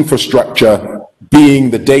this infrastructure,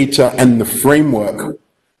 being the data and the framework,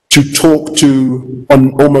 to talk to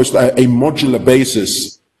on almost a modular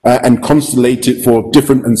basis and constellate it for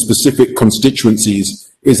different and specific constituencies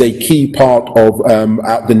is a key part of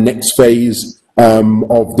the next phase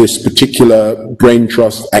of this particular brain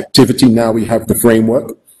trust activity. Now we have the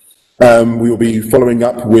framework. We will be following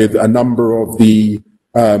up with a number of the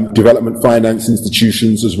development finance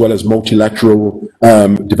institutions, as well as multilateral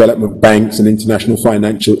development banks and international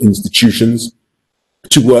financial institutions,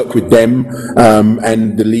 to work with them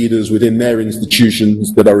and the leaders within their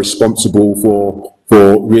institutions that are responsible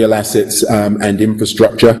for real assets and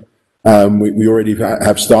infrastructure. We already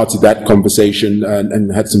have started that conversation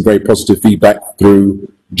and had some very positive feedback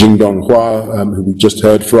through Jingdong Hua, who we've just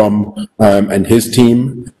heard from, and his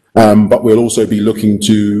team. But we'll also be looking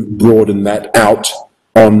to broaden that out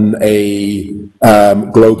on a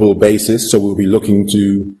global basis. So we'll be looking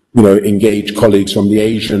to, engage colleagues from the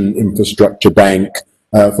Asian Infrastructure Bank,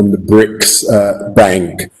 from the BRICS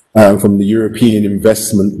Bank, from the European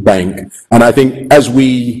Investment Bank. And I think as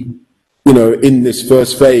we, in this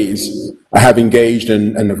first phase, have engaged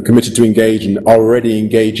and have committed to engage and already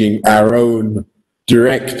engaging our own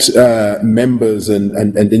direct members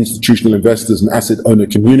and institutional investors and asset owner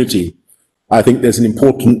community, I think there's an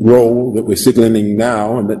important role that we're signaling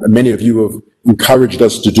now, and that many of you have encouraged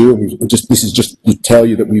us to do. And this is just to tell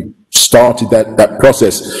you that we've started that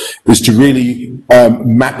process, is to really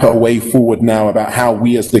map a way forward now about how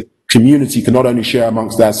we as the community can not only share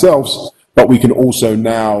amongst ourselves, but we can also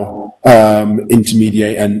now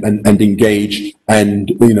intermediate and engage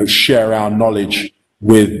and share our knowledge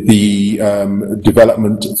with the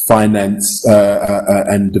development finance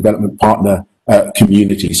and development partner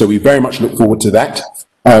community. So we very much look forward to that.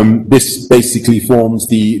 This basically forms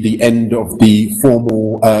the end of the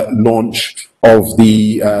formal launch of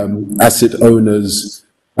the asset owners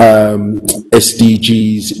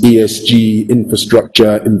SDGs, ESG,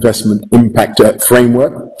 infrastructure, investment impact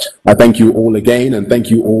framework. I thank you all again, and thank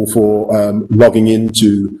you all for logging in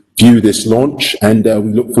to view this launch, and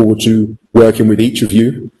we look forward to working with each of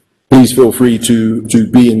you. Please feel free to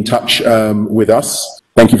be in touch with us.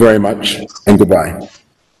 Thank you very much, and goodbye.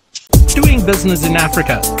 Doing business in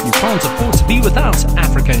Africa, you can't afford to be without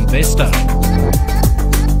Africa Investor.